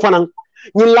ñu call fanan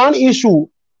ñu land issue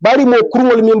bari mo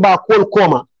kurwol member call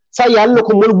koma sa yalla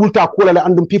ko mol bulta call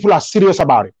and people are serious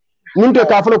about it. Ñu te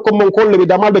ka fa ko mon call le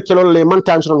damal be kelol le man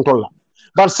time son tolla.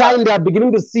 But sa they are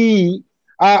beginning to see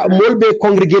molbe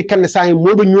congregate kan say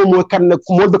molbe ñomo kan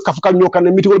molbe kafkal ñoo kan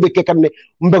miti wolbe ke kan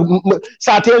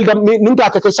satel dam nunta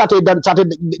ka satel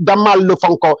damal le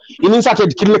fanko ini satel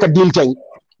kille ka deal tan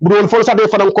bu wol fol satel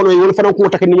fanan kono wol fanan ko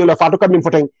takini la Fatou kam min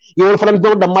foten wol fanan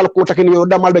do damal ko takini yo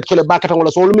damal be kele bakata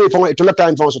wala so lumi fon to la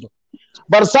time fon soto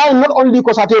but say not only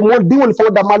ko satel mol di wol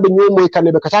fon damal be ñomo kan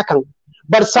be kata kan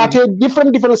but satel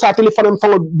different satel fanan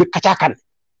fon be kata kan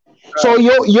so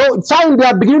yo say they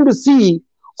are beginning to see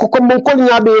and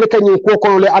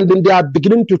then they are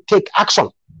beginning to take action.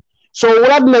 So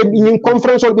what in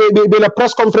conference or the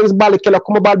press conference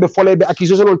the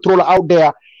accusation will throw out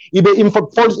there,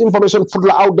 false information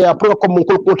out there,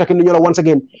 once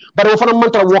again. But if I'm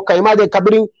not work, imagine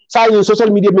covering in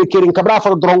social media making cabra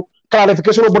for drone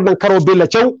clarification of the Caro Bella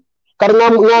Chow.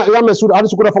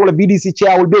 BDC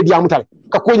chair will be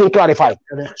the clarify.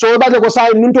 So that was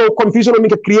into confusion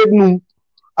and create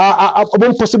a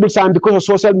possible sign because of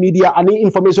social media and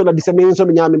information that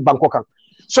dissemination in Bangkok.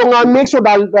 So I make sure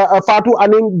that Fatou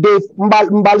and the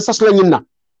mbal saslanina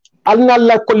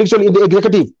alna collection in the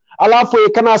executive allow for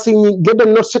kana sing get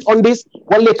them not sit on this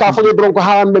wala ka fa dron ko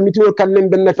hawan be mitiwol kan nem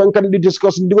ben fen kan di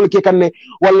discuss digol ke kan ne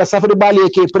wala safari bali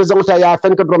ke president ya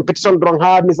fen ka dron petition dron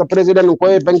ha Mr. President ko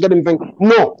fen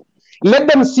no, let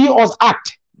them see us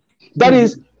act. That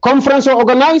is conference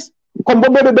organized Kombo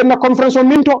be benna conference on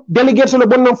minto delegates le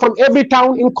bonnam from every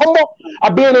town in Kombo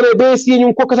abene be si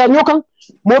nyum ko kasa nyokan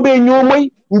mo be nyomoy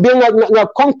be nga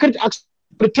concrete action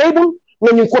the table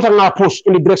nga nyum ko ta nga push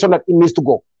in the direction that it needs to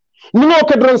go ni no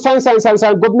ke dron san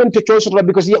government to choice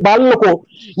because bal nako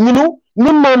ñinu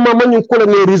nim ma nyum ko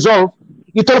le resolve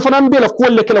i telephone be la ko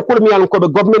le ke la ko mi yalla ko be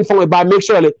government fo ba make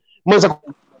sure le man sa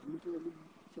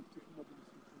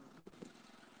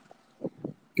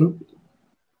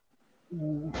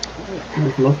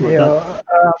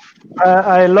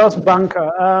I lost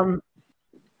Banka.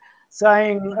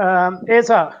 Saying,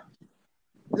 Ensa.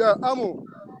 Yeah, Amo.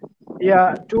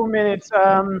 Yeah, 2 minutes.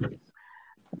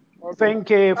 Thank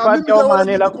you. Fatou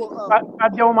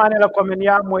Manela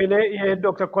Komenya Moile,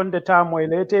 Dr. Conteh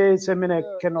Moile, te semine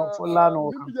keno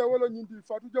fulano.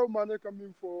 Fatou Manneh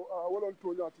coming for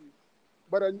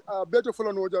but better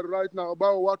follow right now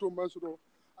about what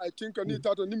I think I need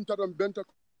that nim tata benta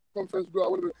conference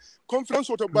do conference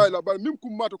what baila but mim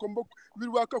kumato kombo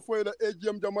wir waka fo la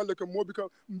AGM jamal le mo bika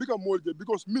molje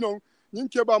because minon nyin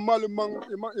keba mal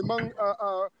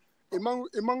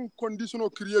imang conditional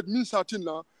create min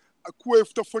satina ku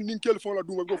efta funding kel fon la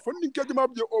duma go funding kel ma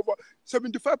be over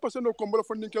 75% of kombo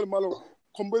funding kel malo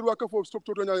kombo waka fo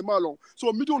structure to nyale malo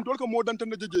so midon dol ko mo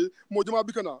dantane jeje mo jama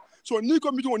bikana so ni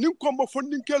ko midon ni kombo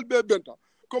funding kel be benta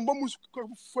kombo mus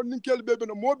funding kel be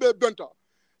benta mo be benta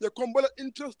the combo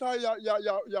interest ya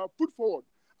put forward,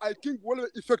 I think well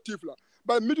effective la.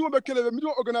 But medium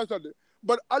organizer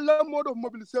but all mode of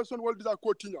mobilization will be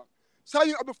continue.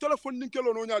 Saying above telephone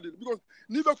kelo no nyadi because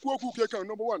neither kuoku kekan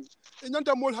number one.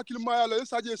 Inyanta mol hakil maya la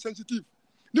saje sensitive.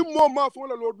 Ni mo ma fo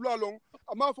la lord long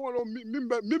ama fo lo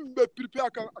mimbe prepare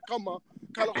kan akama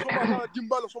kala soma na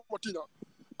dimbala so motina.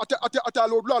 Ate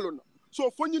lord long.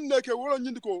 So fonyin neke wala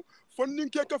nyindiko funding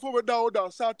keka for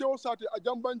dawda sate a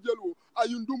jambanjelu a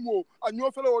yundumo a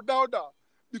nyofele o dawda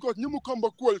because nimu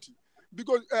kombo quality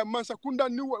because mansakunda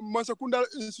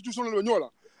institutional nyola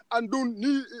and don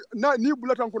ni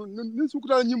bulatan ko ni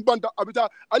sukuta nyim banta abita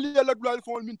ali yalla dulal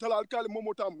fo min tala alkali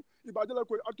momotam ibadala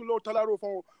ko atulo talaro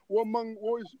fo wo man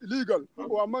wo is illegal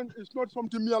or man it's not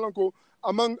something mi alanko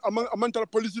among tala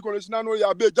police ko sinano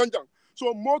ya be janjang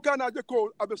so mo kana je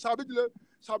ko abe sabidile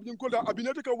sabjin ko da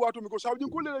abinete ka wato mi ko sabjin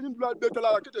ko le ni dulal be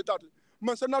tala kete tati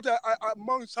man sanata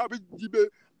man sabi jibe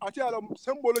ati ala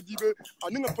symbol jibe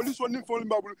aninga police woni fo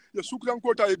mbabul ya sukutan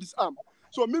ko ta e disarm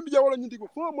so min bi wala nyindi ko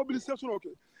fo mobilisation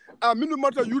okay minu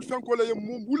mata youth fan ko le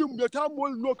wuli meta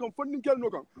mol no kan funding kel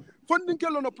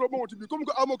no problem to be comme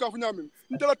ko amo ka fu nyamin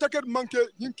ntela taket manke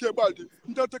nyinke baldi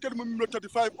ntela taket mo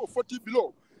 35 or 40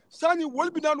 below sani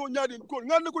wolbi nano nyaadi ko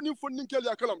ngande ko ni funding kel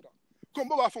ya kalamta ko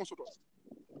baba fon soto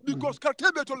because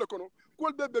kartebe to le kono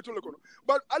ko be to le kono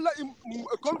but alla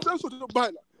conference to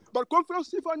bayla but conference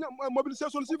sifa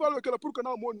mobilisation sifa le kala pour que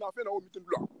na mo na fe na o mitin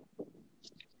bla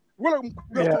wala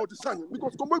to sani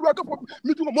because ko boy ka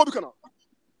mitin mo bi kana.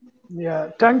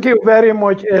 Yeah, thank you very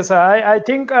much, Ensa. I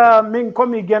think min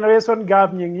komi generation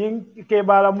gap nying ke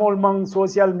bala mol mang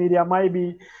social media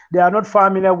maybe they are not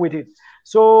familiar with it.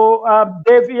 So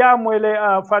Dave ya mwele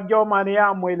Fatou Manneh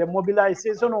ya mwele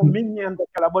mobilization o min nyanda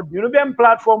kala but you know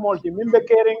platform multi min be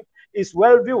caring is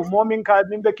well view momin ka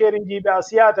min be caring jibe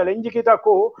asiata le njikita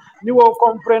ko ni wo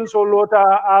conference o lota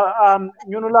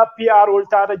la PR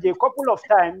ulta je couple of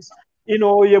times you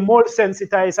know, you're more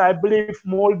sensitized, I believe,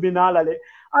 more binalale.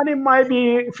 and it might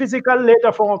be physical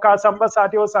later from Kasamba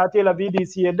Sati or Sati la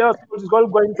VDC. Those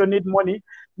schools going to need money.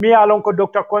 Me along with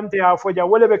Dr. Conteh Afoja,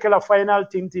 whatever final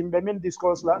team be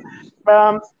discuss la.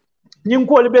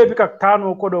 Nyinko libe bika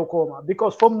tano kodo koma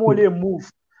because for mole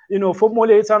move, for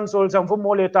mole sansols and for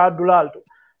mole tadulalto.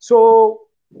 So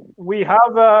we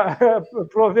have a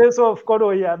professor of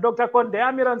kodo here, Dr. Conteh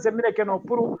Amiran Semine Keno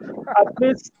Puru, at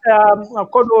least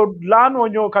kodo lano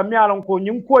nyoka mialonko,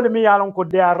 nyinko mi alonko,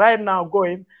 they are right now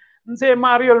going. Nse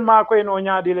Mario Marco in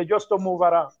Onyadile just to move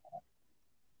around.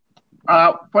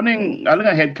 Putting a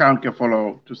little head count ke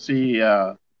follow to see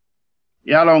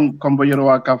Yalong Kombo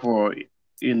Yerwaka for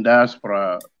in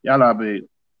diaspora, Yalabe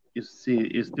is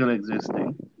still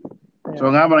existing. Yeah. So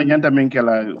Ngamara Nyanta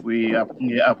Minkela, we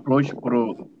approach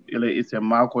Pro it's a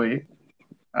Markwe,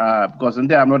 because I'm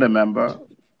not a member,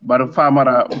 but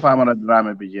farmer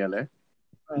drama bijele.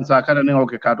 In Sakana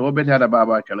Ningoke Kato, better had a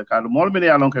Baba Kelakado, more many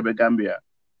along Gambia.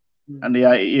 And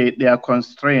they are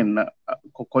constrained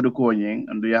Kodukoing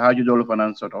and they are Hajudol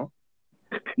Finansoto.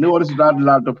 No one is not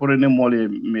allowed to put in a mole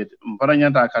meat.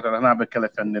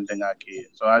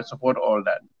 So I support all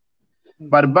that.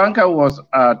 But Banka was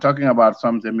talking about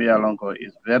something me alonko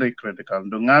is very critical.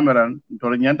 Dungameran,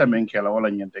 Dolinyanta Menkela, or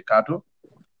Nyante Kato.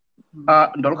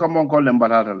 Dolkamon call them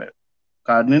Batatale.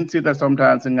 Ninsi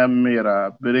sometimes in a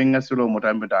mirror, bring a silo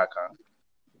motambitaka.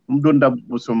 Mdunda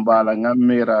Busumbala,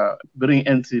 Ngamira, bring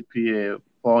NCPA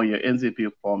for your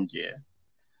NCP form here.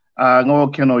 No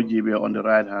Keno Jibe on the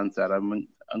right hand side,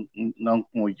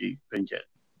 Nankuji Penche.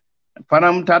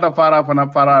 Panam Tata Fara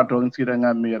Panapara to Insida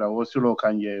Ngamira, Osulo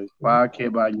Kanye,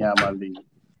 Keba Nyamali.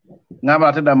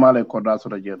 Namata Male Kodas or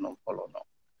the General Polo.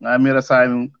 Ngamira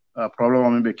sign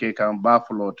problem in the cake and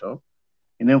Buffalo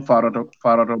in Farato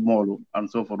Molu and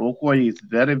so forth. Okoi is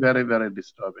very, very, very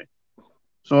disturbing.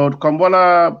 So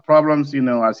Kombola problems,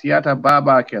 Asiata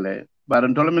Baba Kele, but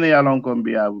Ntolomini Alonko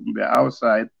be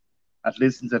outside, at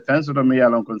least in the fence of me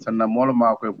Alonko Sanda Molo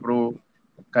Marco Pro,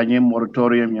 Kanye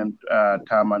moratorium and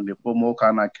time and the Pomo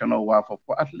Kana Keno Wafo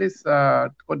for at least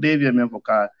for David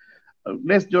Memfoka.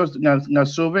 Let's just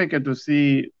survey to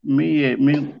see me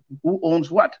who owns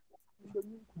what.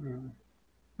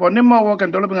 For Nima work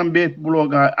and developing and be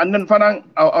blogger, and then find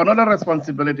another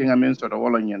responsibility I mean sort of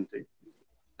Wolonyente.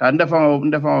 And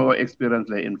definitely experience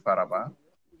in Faraba.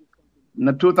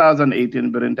 In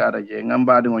 2018, Berinta Raje,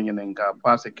 Ngambadi Onyenenka,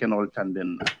 pass a Kenol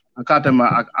Tandin,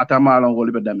 Akatama Atamalong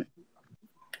Wolibedame.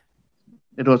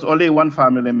 It was only one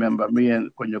family member, me and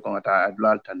Konyokongata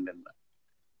Adlal Tandin.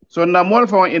 So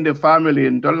Namolfong in the family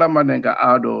in Dolamanenga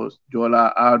Ado,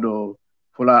 Jola Ado,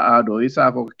 Fula Ado,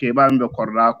 Isako Kebambe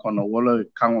Korakono, Wolo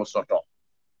Kango Soto.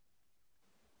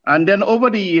 And then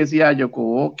over the years,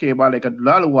 Yajako, Keba like a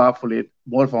dual waffle,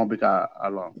 more from Bika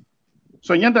along.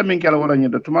 So Yanta Minkela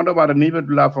Warren, the tomato about a nivet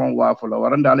lafon waffle,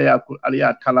 or Randalia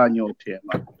Alia Talanyo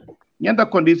tema. Yanta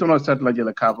conditional settler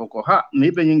Jelakavoko, ha,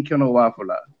 Nipping Keno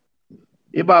waffle.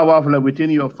 Iba waffle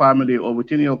within your family or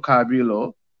within your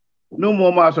cabilo, no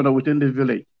more master within the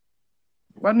village.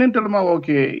 But Nintalma,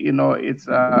 okay, it's it's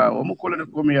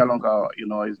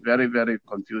very, very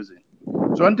confusing.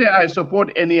 So until I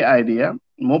support any idea,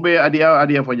 Mobe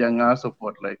idea for Janga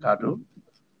support like Kato.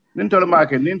 Nintol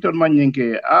market, Nintol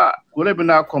Manyinke,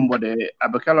 Kulebina Kombode,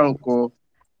 Abakaloko,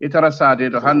 Itarasade,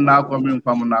 to Hanna coming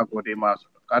from Nako de Mas.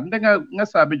 Kandenga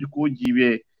Nasabi Ku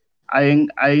Jibe, I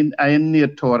near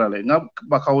Torale, not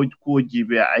Bakau Ku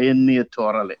Jibe, I near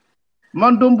Torale.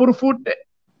 Mandumbur foot.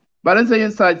 Balance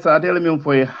inside Satellium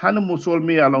for a Hanumusol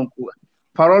me along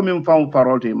Parol found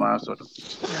Parol Master.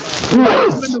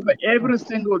 Every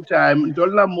single time,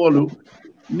 Dola Molu,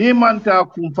 Nimanta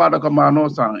Kumfada Kamano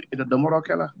sang, it's a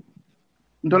Domorokela.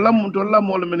 Dola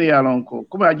Molu Mini Alonco,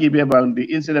 Kuma Jibe, the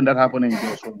incident that happened in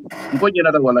Joshua.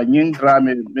 Another Ning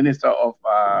Drame, Minister of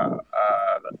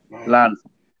Lands.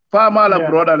 Farmer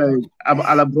brother,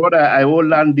 I will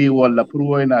land the wall, La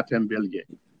Pruo in Atembelge.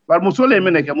 But Musole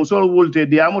Meneke, Musol Wulte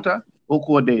Diamuta,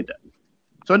 Oko data.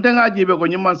 Something I give a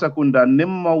Mansakunda,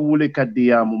 Nimma Wulika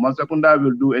Diamu, Mansakunda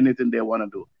will do anything they want to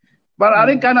do. But I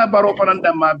think I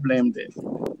baropananda ma blame them.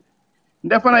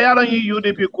 Definitely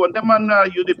UDP Contemana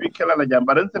UDP Kelajam,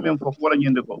 but then for 4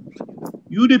 years ago.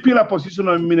 UDP la position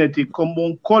of immunity,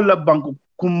 Kombo Kola Banku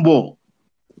Kumbo.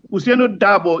 Usiano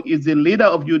Dabo is the leader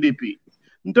of UDP.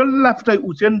 Until after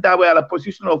Usian Dabo a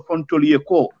position of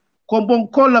Fontolieko.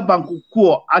 Kombon Kola Banku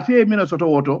Ko Ate Minnesota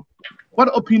Woto. What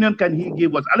opinion can he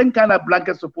give us? Alan kind of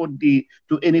blanket support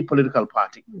to any political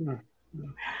party.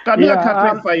 Can you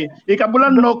clarify?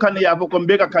 Ikabulan no can you have a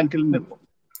Kombeka can kill them.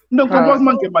 No, kombo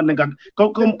manke manenga.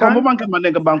 Kombo manke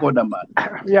manenga banko damba.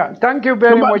 Yeah, thank you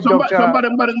very much, Doctor. Somebody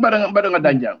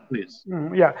danja, please.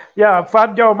 Yeah.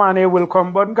 Fatou Manneh will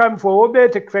come, but come for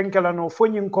obe tek fenkela no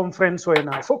funyin conference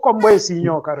wena. For kombo e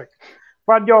sinyo kare.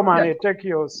 Fatou Manneh, take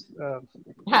yours.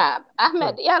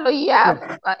 Ahmed,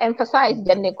 emphasize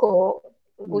Janeko.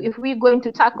 If we're going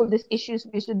to tackle these issues,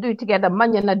 we should do it together.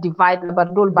 Manyana divide,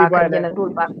 but dol back and jana dol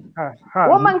back.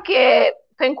 Woman ke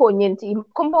penko nyenti.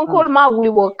 Kombon kol ma we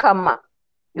will come.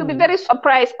 You'll be very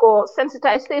surprised. Ko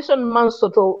sensitization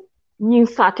mansoto nying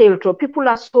satel. People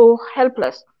are so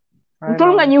helpless.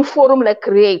 Ntolunga new forum like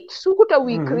create. Sukuta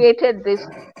we created this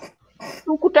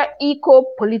Sukuta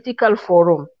eco-political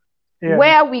forum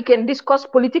where we can discuss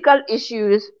political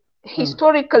issues.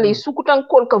 Historically, sukutan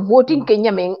kolka voting ke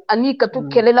nyameng anika tu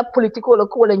kelela politiko la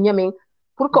ko la nyameng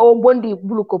pour ka o bondi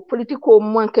buluko politiko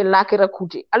manke lakira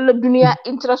kuti alla dunia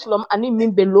interest lom ani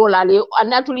mimbe lola le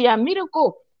anatuli ya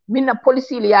mirako minna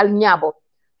policy li al nyabo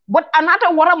but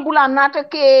anata warambula anata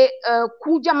ke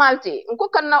ku jamalte nko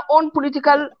kana on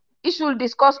political issue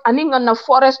discuss ani na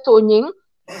forest onying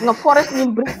nga forest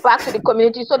nim bring back to the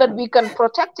community so that we can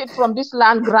protect it from this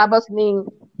land grabbers ning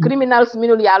criminals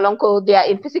minuli alonko. They are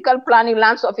in physical planning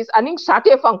lands office aning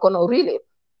sate fankono really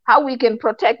how we can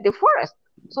protect the forest.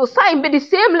 So sign be the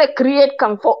same like create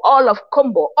come for all of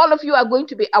Kombo. All of you are going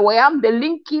to be aware the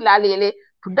link kilalele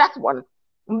to that one.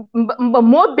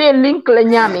 Mo be link le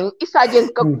nyaming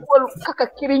isajen ka kaka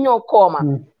kirinyo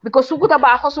koma because sukuta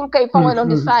ba hosul kay fangon on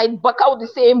the side bakau the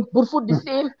same burfoot the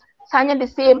same sanya the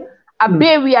same.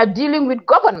 We are dealing with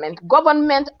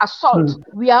government assault.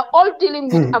 We are all dealing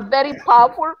with a very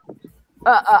powerful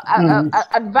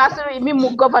adversary,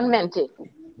 government.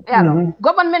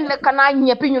 Government le kana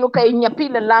nyapi nyuno kay nyapi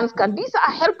le lands kan. These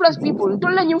are helpless people.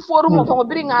 Don't let you forum of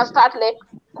bring us start le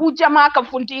kujama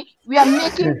kafunti. We are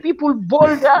making people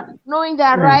bolder, knowing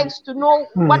their rights, to know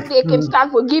what they can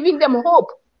stand for, giving them hope.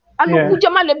 And we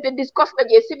discussed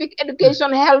the civic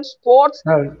education, health, sports,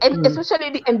 and especially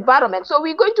the environment. So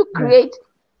we're going to create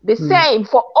the same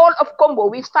for all of Kombo.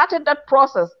 We've started that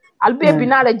process. I'll be a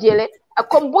binala jele. A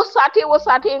Kombo sate was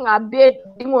sating a bed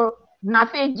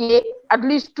nafe at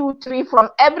least 2-3 from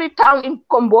every town in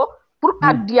Kombo.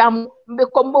 Purka diam be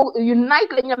Kombo unite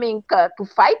lenyamink to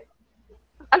fight.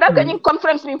 And that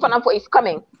conference is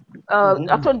coming.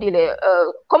 Kombo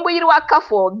Yirwa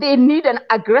Kafo, they need an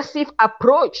aggressive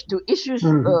approach to issues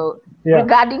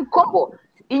regarding Kombo.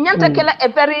 Inyantakela a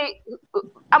very,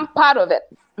 I'm part of it.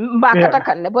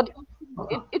 But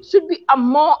it should be a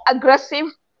more aggressive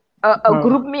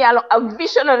group, a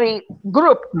visionary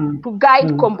group to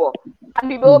guide Kombo. And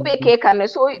we will be taken.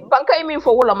 So Banka imi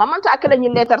for wala mamanta akela ni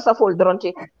letter sa fold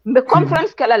dronti. The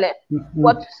conference kalale.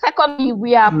 But secondly,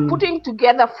 we are putting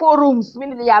together forums.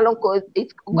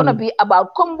 It's gonna be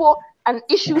about Kombo and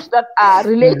issues that are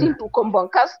relating to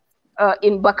Kombonkas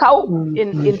in Bakau,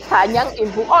 in Sanyang,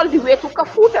 in all the way to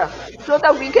Kafuta, so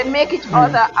that we can make each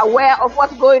other aware of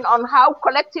what's going on, how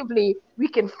collectively we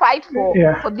can fight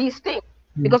for these things.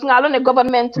 Because ngalone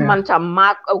government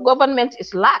government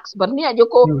is lax, but we're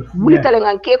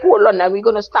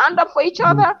gonna stand up for each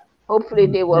other. Hopefully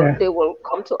they will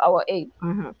come to our aid.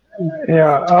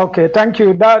 Yeah, okay, thank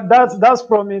you. That's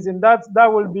promising.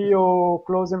 That will be your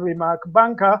closing remark.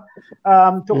 Banka,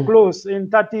 to close in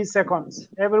 30 seconds.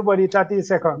 Everybody 30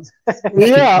 seconds.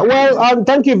 Yeah, well,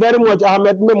 thank you very much,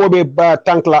 Ahmed Memobe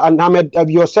Tankla, and Ahmed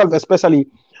yourself especially,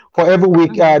 for every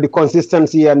week the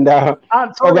consistency and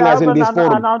organizing this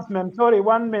forum. Announcement. Sorry,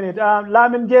 1 minute.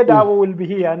 Lamin Jedawo will be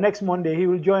here next Monday. He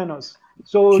will join us.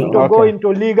 So to go into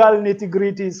legal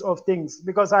nitty-gritties of things,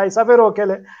 because I savero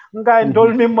kele ngai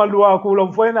told me malua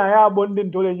kulom foina ya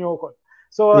bondin tole nyoko.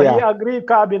 So he agreed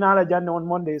kabinala janne on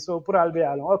Monday. So pural be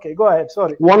along. Okay, go ahead.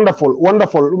 Sorry. Wonderful.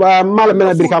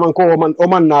 Malamena birkaman ko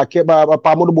oman na ke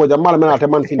pa Modou Bojang malamena te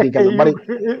man findi kan bari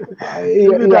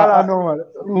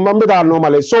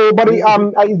normal. So bari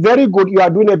very good. You are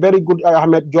doing a very good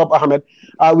job, Ahmed.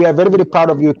 We are very, very proud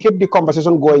of you. Keep the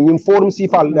conversation going. Inform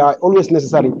CFAL always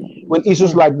necessary when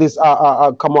issues like this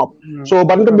come up. So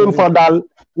but for dal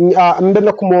I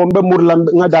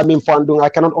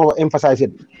cannot emphasize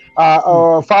it.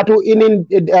 Fatou in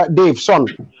Dave son,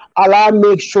 Allah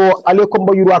make sure Ale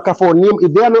Kombo Yuraka for name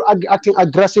if they are not acting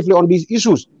aggressively on these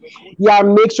issues.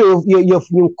 Make sure your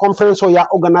conference or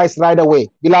organized right away.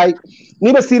 Be like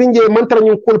neither Sirinje mantra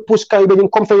you call push kai be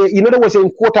conference in other words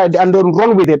in quota and don't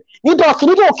run with it. You don't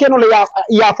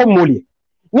ya for moli.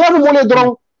 You have moli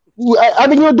drong I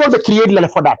think you don't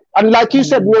create for that. And like you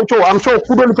said, I'm sure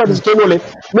couldn't create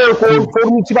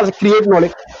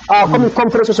knowledge.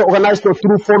 Conferences organized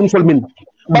through forums will mean.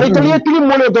 But Italy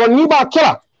money don't need a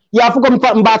killer. ya fuko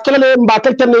mba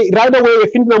keltane right away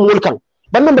findina mulkan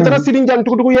banno be tara sidin jan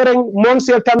tugu yereng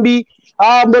monsel tambi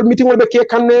mbol meeting wol be ke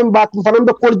kanne mba fanon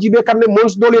be kol jibe kanne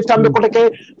mons dole tambe ko teke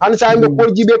han sa be kol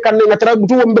jibe kanne ngatra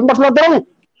butu be mbatlo dong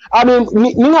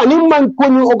ni man ko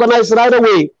ñu organize right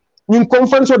away in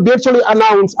conference or date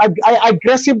announce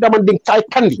aggressive demanding type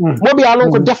candy maybe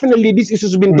along definitely this issue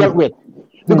has been dealt with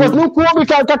because no ko be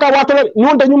kaka wato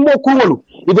non dañu mo ko wolu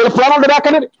ibe plan da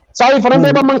kan sai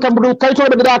farambe ba man kam budun kayto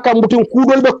be da kam butun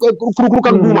kudol be kuru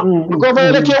kan duma ko fa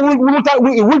reke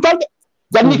wultal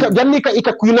janni ka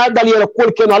ika kuina dali la kol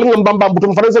ken wala ngam bamba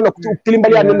butum faranse na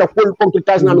tilimbali an na kol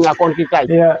concretization na nga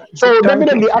concretization so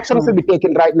definitely action should be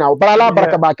taken right now barala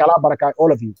baraka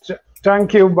all of you.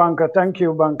 Thank you, Banka.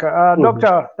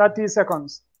 Doctor, 30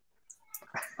 seconds.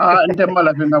 Ente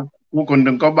mala fina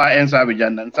kukundin ko ba Ensa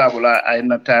bijanda sabula I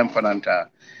na time for nanta.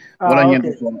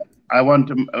 I want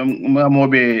to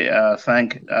mobe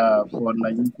thank for na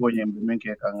yinko nyembe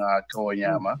menke kanga ko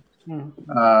nyama.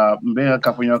 Mbenga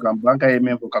kafunyo kam Banka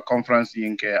yeme ko ka conference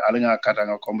yinke alinga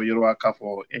katanga kombo yurwa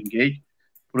kafo engage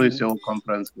pro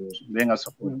conference ko mbenga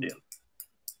support deal.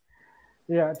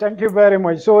 Yeah, thank you very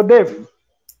much. So Dave.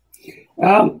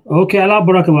 Okay, ala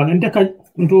baraka ba ente ka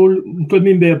ntol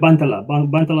mimbe bantala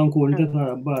ko ente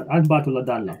ba al batula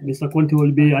dalla Mr. Conteh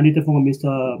will be anite fo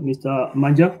Mr.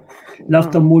 Manja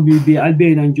lafta modi be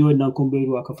albe na join na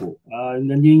komberu akafo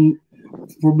nganding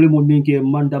problem on minke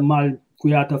manda mal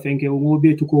kuyata fenke o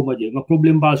be to ko maje nga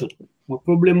problem ba so mo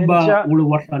problem ba wala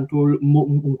watan to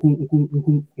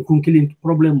kun killing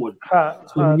problem mod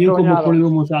so ni ko mo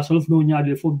problem mo sa solve no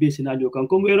nyaade fo be scenario kan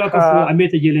komberu akafo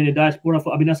amete jelene diaspora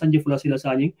fo abina sanje fula sila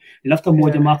sani lafta mo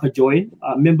jama ka join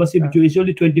membership is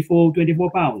only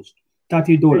 24 pounds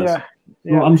 $30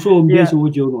 no I'm so busy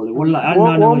with you no wala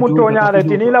wo mutonya le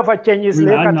tinila fa changes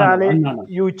le katale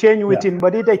you change within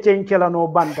but it change kala no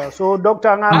banda so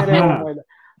doctor ngare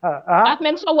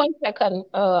Admin, so 1 second.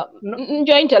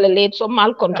 Join tele late, so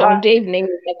mal control evening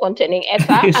containing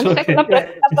Ensa and second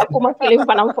after kuma feeling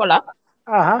panamfola.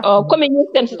 Coming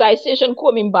sensitization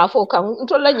coming bafo kan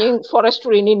ntola nyi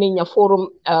forestry ni nya forum.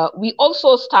 We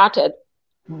also started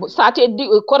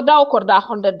korda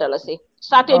 $100.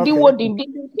 Started di wodi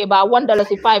di about $1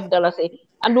 $5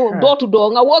 and door to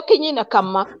door nga working in a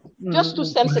kama just to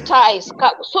sensitize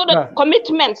so that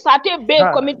commitment started big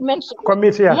commitments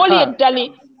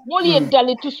Molly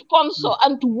Dali to sponsor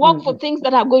and to work for things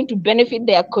that are going to benefit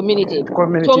their community.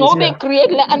 So now they create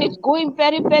and it's going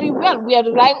very, very well. We are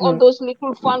relying on those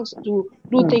little funds to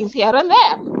do things here and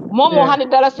there. More $100,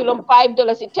 $5,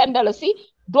 $10,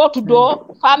 door to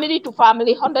door, family to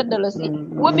family,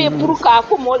 $100. We be puruka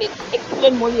for Molly,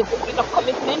 explain Molly a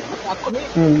commitment to our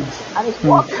community. And it's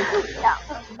working.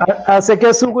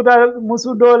 Aseke sukuda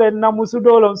musudole na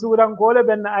musudolo sukuda kole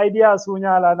ben idea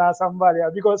sunyala na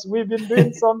sambalia because we've been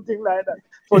doing something like that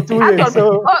for 2 years.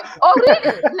 So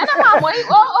really?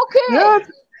 Okay.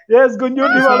 Yes, Gunju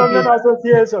Development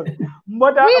Association.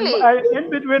 But really? In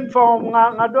between from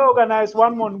Ngado organize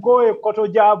 1 month go a Koto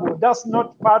Jabo. That's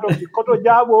not part of the Koto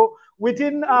Jabo.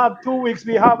 Within 2 weeks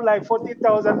we have like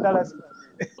 $40,000.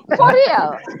 For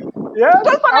real? Yes.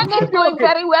 Tolfana is doing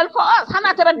very well for us.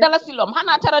 Hana tara dalasilom,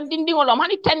 hana tara dindingolom,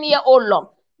 hani 10-year-old long.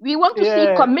 We want to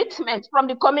see commitment from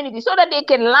the community so that they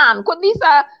can learn. Because these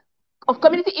are of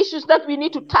community issues that we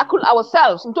need to tackle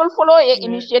ourselves. Until follow a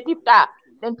initiative that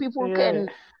then people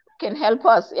can help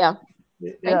us. Yeah.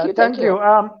 Thank you.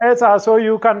 Ensa, so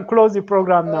you can close the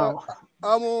program now.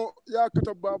 Amo ya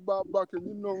kata ba ke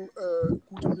ninno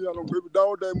kutumi alon ko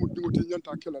dawo day mu dingoti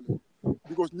nyanta kelale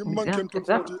because nyim manken to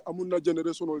foti amuna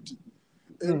generational ti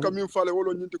en kamin fale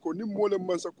wolo nyinte ko nim mole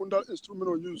man secondary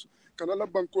instrument use kanala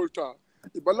bankol ta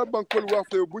ibala bankol wa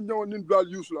fe bu nyaw nin dual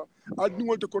use la ad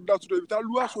dingol de ko da to ta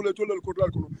loi so le tolel ko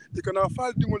dal ko e kana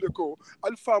fal dingol de ko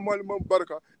alfa mal man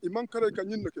barka e man kare ka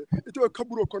nyinne ke e to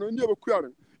kaburo kono ndiba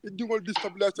kuyaren dingol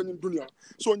destabilize in dunia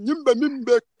so nyimbe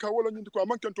mimbe ka wala nyindi ko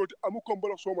amanken toti amu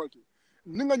kombola somalti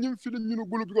ninga nyim fili nyinu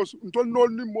bulu because ntol nol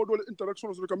ni modol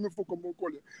interaction so kam fo kombo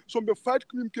kole so be fight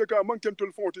klim ke ka amanken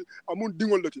tol fonti amun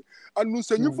dingol lati annu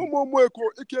se nyim fo mo moy ko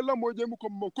e ke la mo jemu ko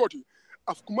mo koti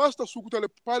af master sukutale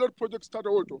pilot project start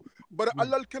auto bara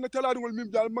allal ken talari ngol mim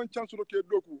dal man chance do ke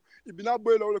doku ibina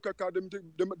boyla wala ka dem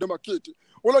maketi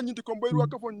wala nyindi kombo yi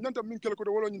waka fo nyanta min kel ko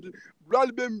wala nyindi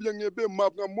blal be mbienge be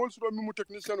map nga mol so mi mu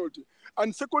technician olti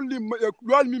and secondly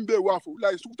blal mim be wafu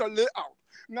like sukutale layout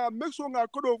nga make sure nga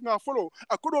kodo nga follow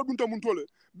akodo dunta muntole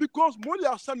because moli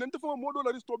ya sanente fo modo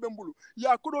la risto bembulu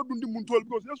ya kodo dundi muntole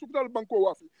because ya sukutale banko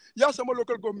wafi ya sama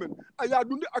local government aya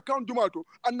dundi account dumato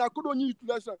anna kodo nyi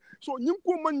utilize so nyim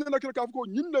ko man na kel ka ko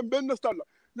nyinde ben stalla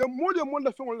ya moli mon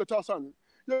la fengol la tasani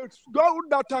ya gaud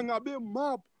data nga be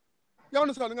map You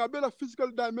understand? Nga bela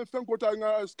physical dimension kota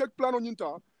nga sketch plan on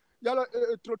yinta. Yala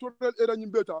territorial area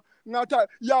nyimbeta. Nga ta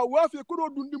ya wafi kudo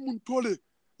dundi muntole.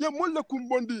 Ya molle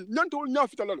kumbondi nyanto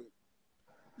nyafita lale.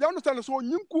 You understand? So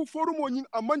nyinku forum o nying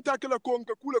amanta kala ko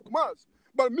nka kule kumas.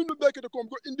 But minu beke de kom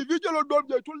go individual dog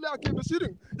je to la ke be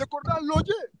siring. Ya korda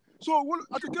loje. So wol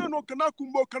atakela no kana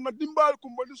kumbo kana dimbal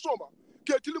kumbo ni soma.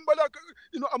 Ke tilimbala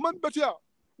aman betia.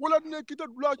 Wala ne kita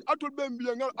dula atol be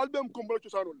mbiya ngal album kombo ci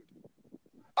sanol.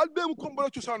 Album kombo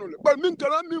ci sanol. But min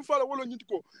tala min fala wala nyiti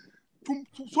ko.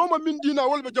 Soma min dina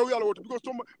wala be jaw yalla woto because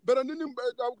soma berani ni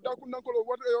da ko nankolo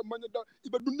wat manya da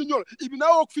ibe dundi nyol ibina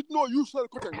ok fitno usual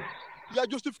ko tan ya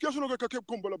justification ko ke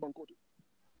kombo la bankote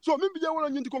so min biya wala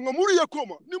nyinti ko ngamuri ya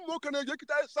koma ni mo kana je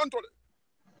kita santole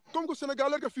comme ko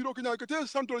Sénégal ka firo ko nyaaka te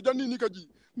santole janni ni kaji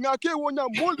nga ke wonya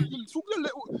mol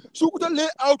sukuta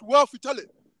layout wa fitale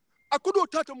akodo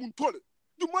tata mun tole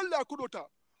du malle akodo ta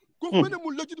ko mene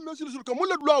mun legitimacy sul ko mun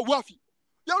la dula wafi.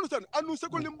 You understand? Anu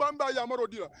seko limbamba ya maro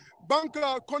dira.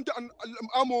 Banka Conteh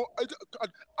amo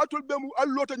atol bemu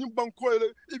allota nyim banko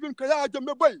ele even kaya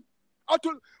jambe bay.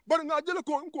 Atol bar nga jele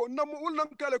ko namo wonnan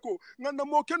kale ko nganda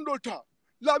mo kendol ta.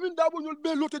 Lamin dabo nyol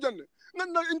be lota janne.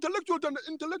 Nganda intellectual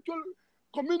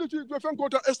community be fen ko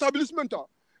ta establishment ta.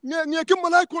 Nge ke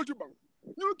malay ko ti bang.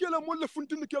 Ñu kela mo le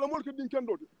funtini kela mo ke din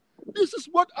kendol. This is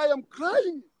what I am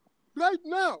crying right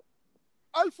now.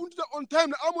 I'll fund on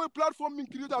time. I'm a platform in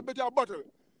create a better battle.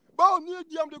 Bao ni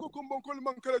diam de ko kombon kol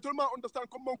man kala tellement understand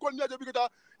kombon kol ni aja bigata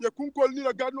ya kun kol ni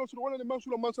la gadno sur wala ni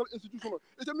mansula mansal institution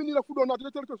et ni la fudo na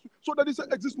so that is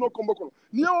exist no kombon kol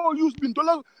ni all use bin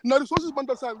dollar na resources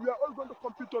banda sa we are all going to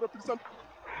compete to represent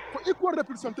for equal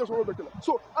representation of the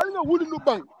so alina wuli no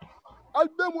bang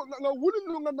albe mo nga wuli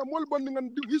no nga mol bon nga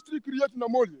history create na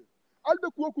mol albe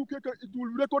ko ku ke it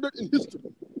will be recorded in history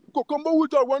ko kombo will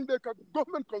one day ka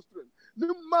government constraint ni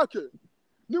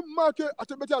make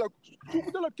atebetala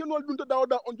tukutala kenol dunta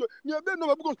dawda onjo ni be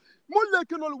no because molle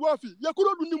kenol wafi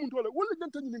yakuro dundi mun tole wala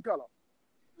janta ni kala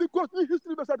because ni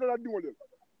history be sadala di wole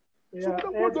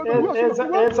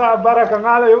esa baraka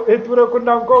ngala eture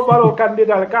kundan ko baro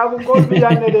candidat ka bu ko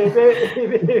biyane de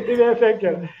be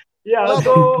fenkel. Yeah,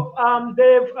 so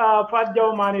Dave,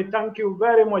 Fatou Manneh, thank you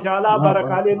very much. Allah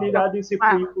baraka leader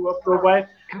discipline to provide.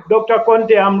 Dr.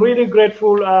 Conteh, I'm really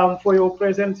grateful for your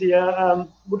presence here.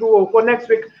 For next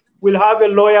week, we'll have a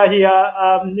lawyer here.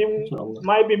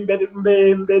 Might be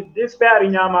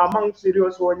despairing among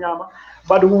serious nyama,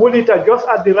 but we will it just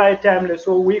at the right time,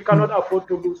 so we cannot afford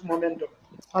to lose momentum.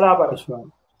 Allah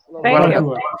baraka. Thank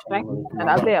you. And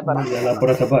I'll be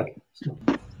about.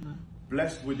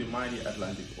 Blessed with the mighty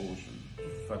Atlantic Ocean,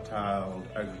 fertile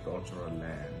agricultural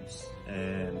lands,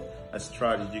 and a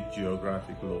strategic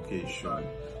geographic location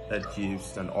that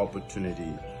gives an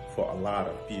opportunity for a lot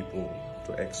of people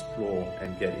to explore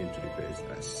and get into the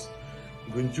business.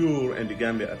 Gunjur and the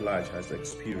Gambia at large has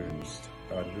experienced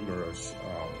numerous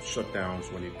shutdowns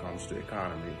when it comes to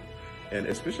economy, and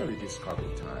especially this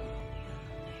COVID time.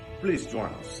 Please join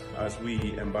us as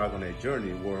we embark on a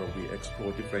journey where we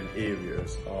explore different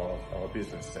areas of our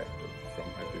business sector, from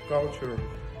agriculture,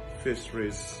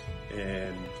 fisheries,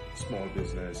 and small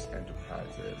business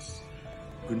enterprises.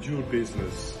 Gunjur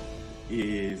Business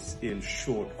is in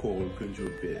short called Gunjur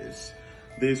Biz.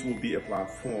 This will be a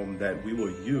platform that we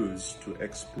will use to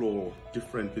explore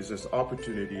different business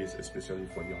opportunities, especially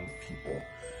for young people.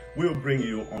 We'll bring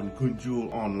you on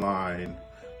Gunjur Online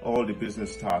all the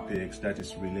business topics that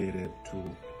is related to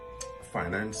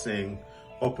financing,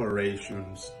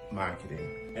 operations,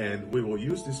 marketing. And we will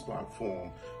use this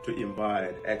platform to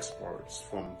invite experts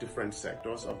from different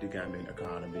sectors of the Gambian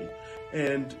economy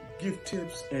and give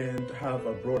tips and have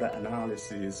a broader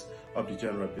analysis of the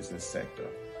general business sector.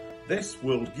 This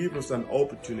will give us an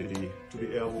opportunity to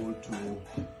be able to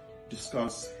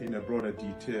discuss in a broader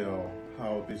detail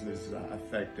how businesses are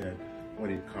affected when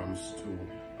it comes to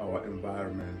our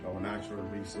environment, our natural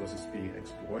resources being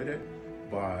exploited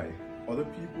by other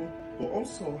people, but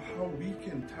also how we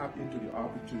can tap into the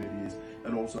opportunities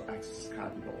and also access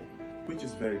capital, which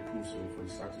is very crucial for the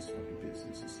success of the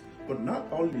businesses. But not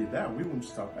only that, we won't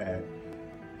stop at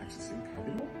accessing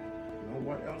capital. You know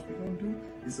what else we're going to do?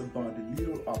 It's about the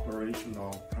little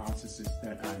operational processes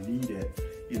that are needed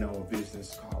in our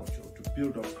business culture to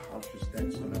build up cultures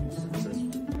that's going to be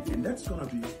successful. And that's going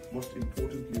to be, most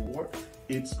importantly, what?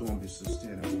 It's going to be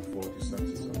sustainable for the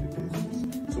success of the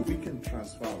business. So we can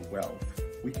transfer wealth.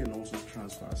 We can also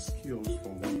transfer skills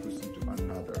from one person to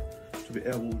another to be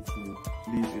able to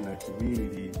live in a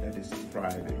community that is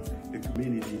thriving, a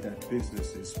community that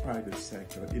businesses, private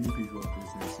sector, individual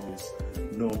businesses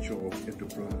nurture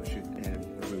entrepreneurship and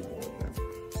reward them.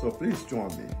 So please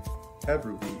join me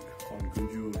every week on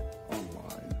Gunjur Online.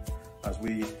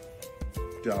 we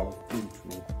delve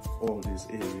into all these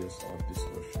areas of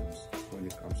discussions when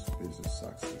it comes to business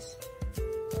success.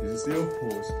 This is your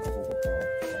host, Abubakar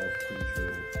of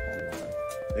Control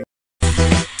Online.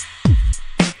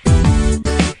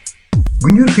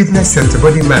 When your fitness center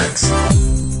Body Max.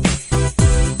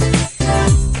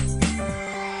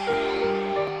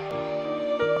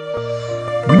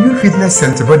 When your fitness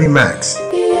center Body Max.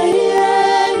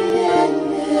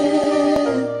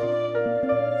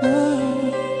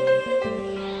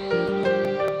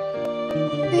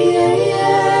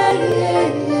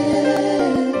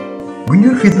 When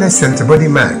your fitness center Body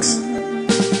Max.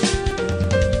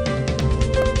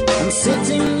 I'm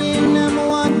sitting in, I'm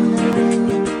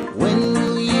wondering, when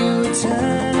will you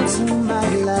return to my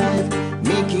life,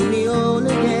 making me whole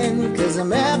again, 'cause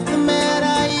I'm half the man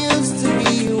I used to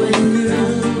be when you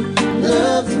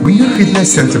loved me. When your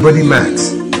fitness center Body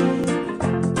Max.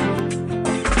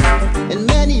 And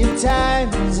many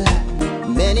times,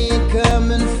 many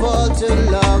come and falter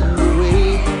along the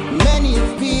way. Many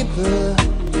people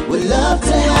would love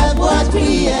to have what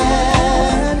we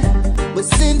had, but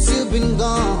since you've been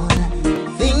gone,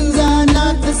 things are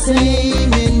not the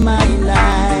same in my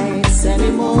nights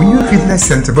anymore. When your fitness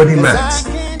center Body Max.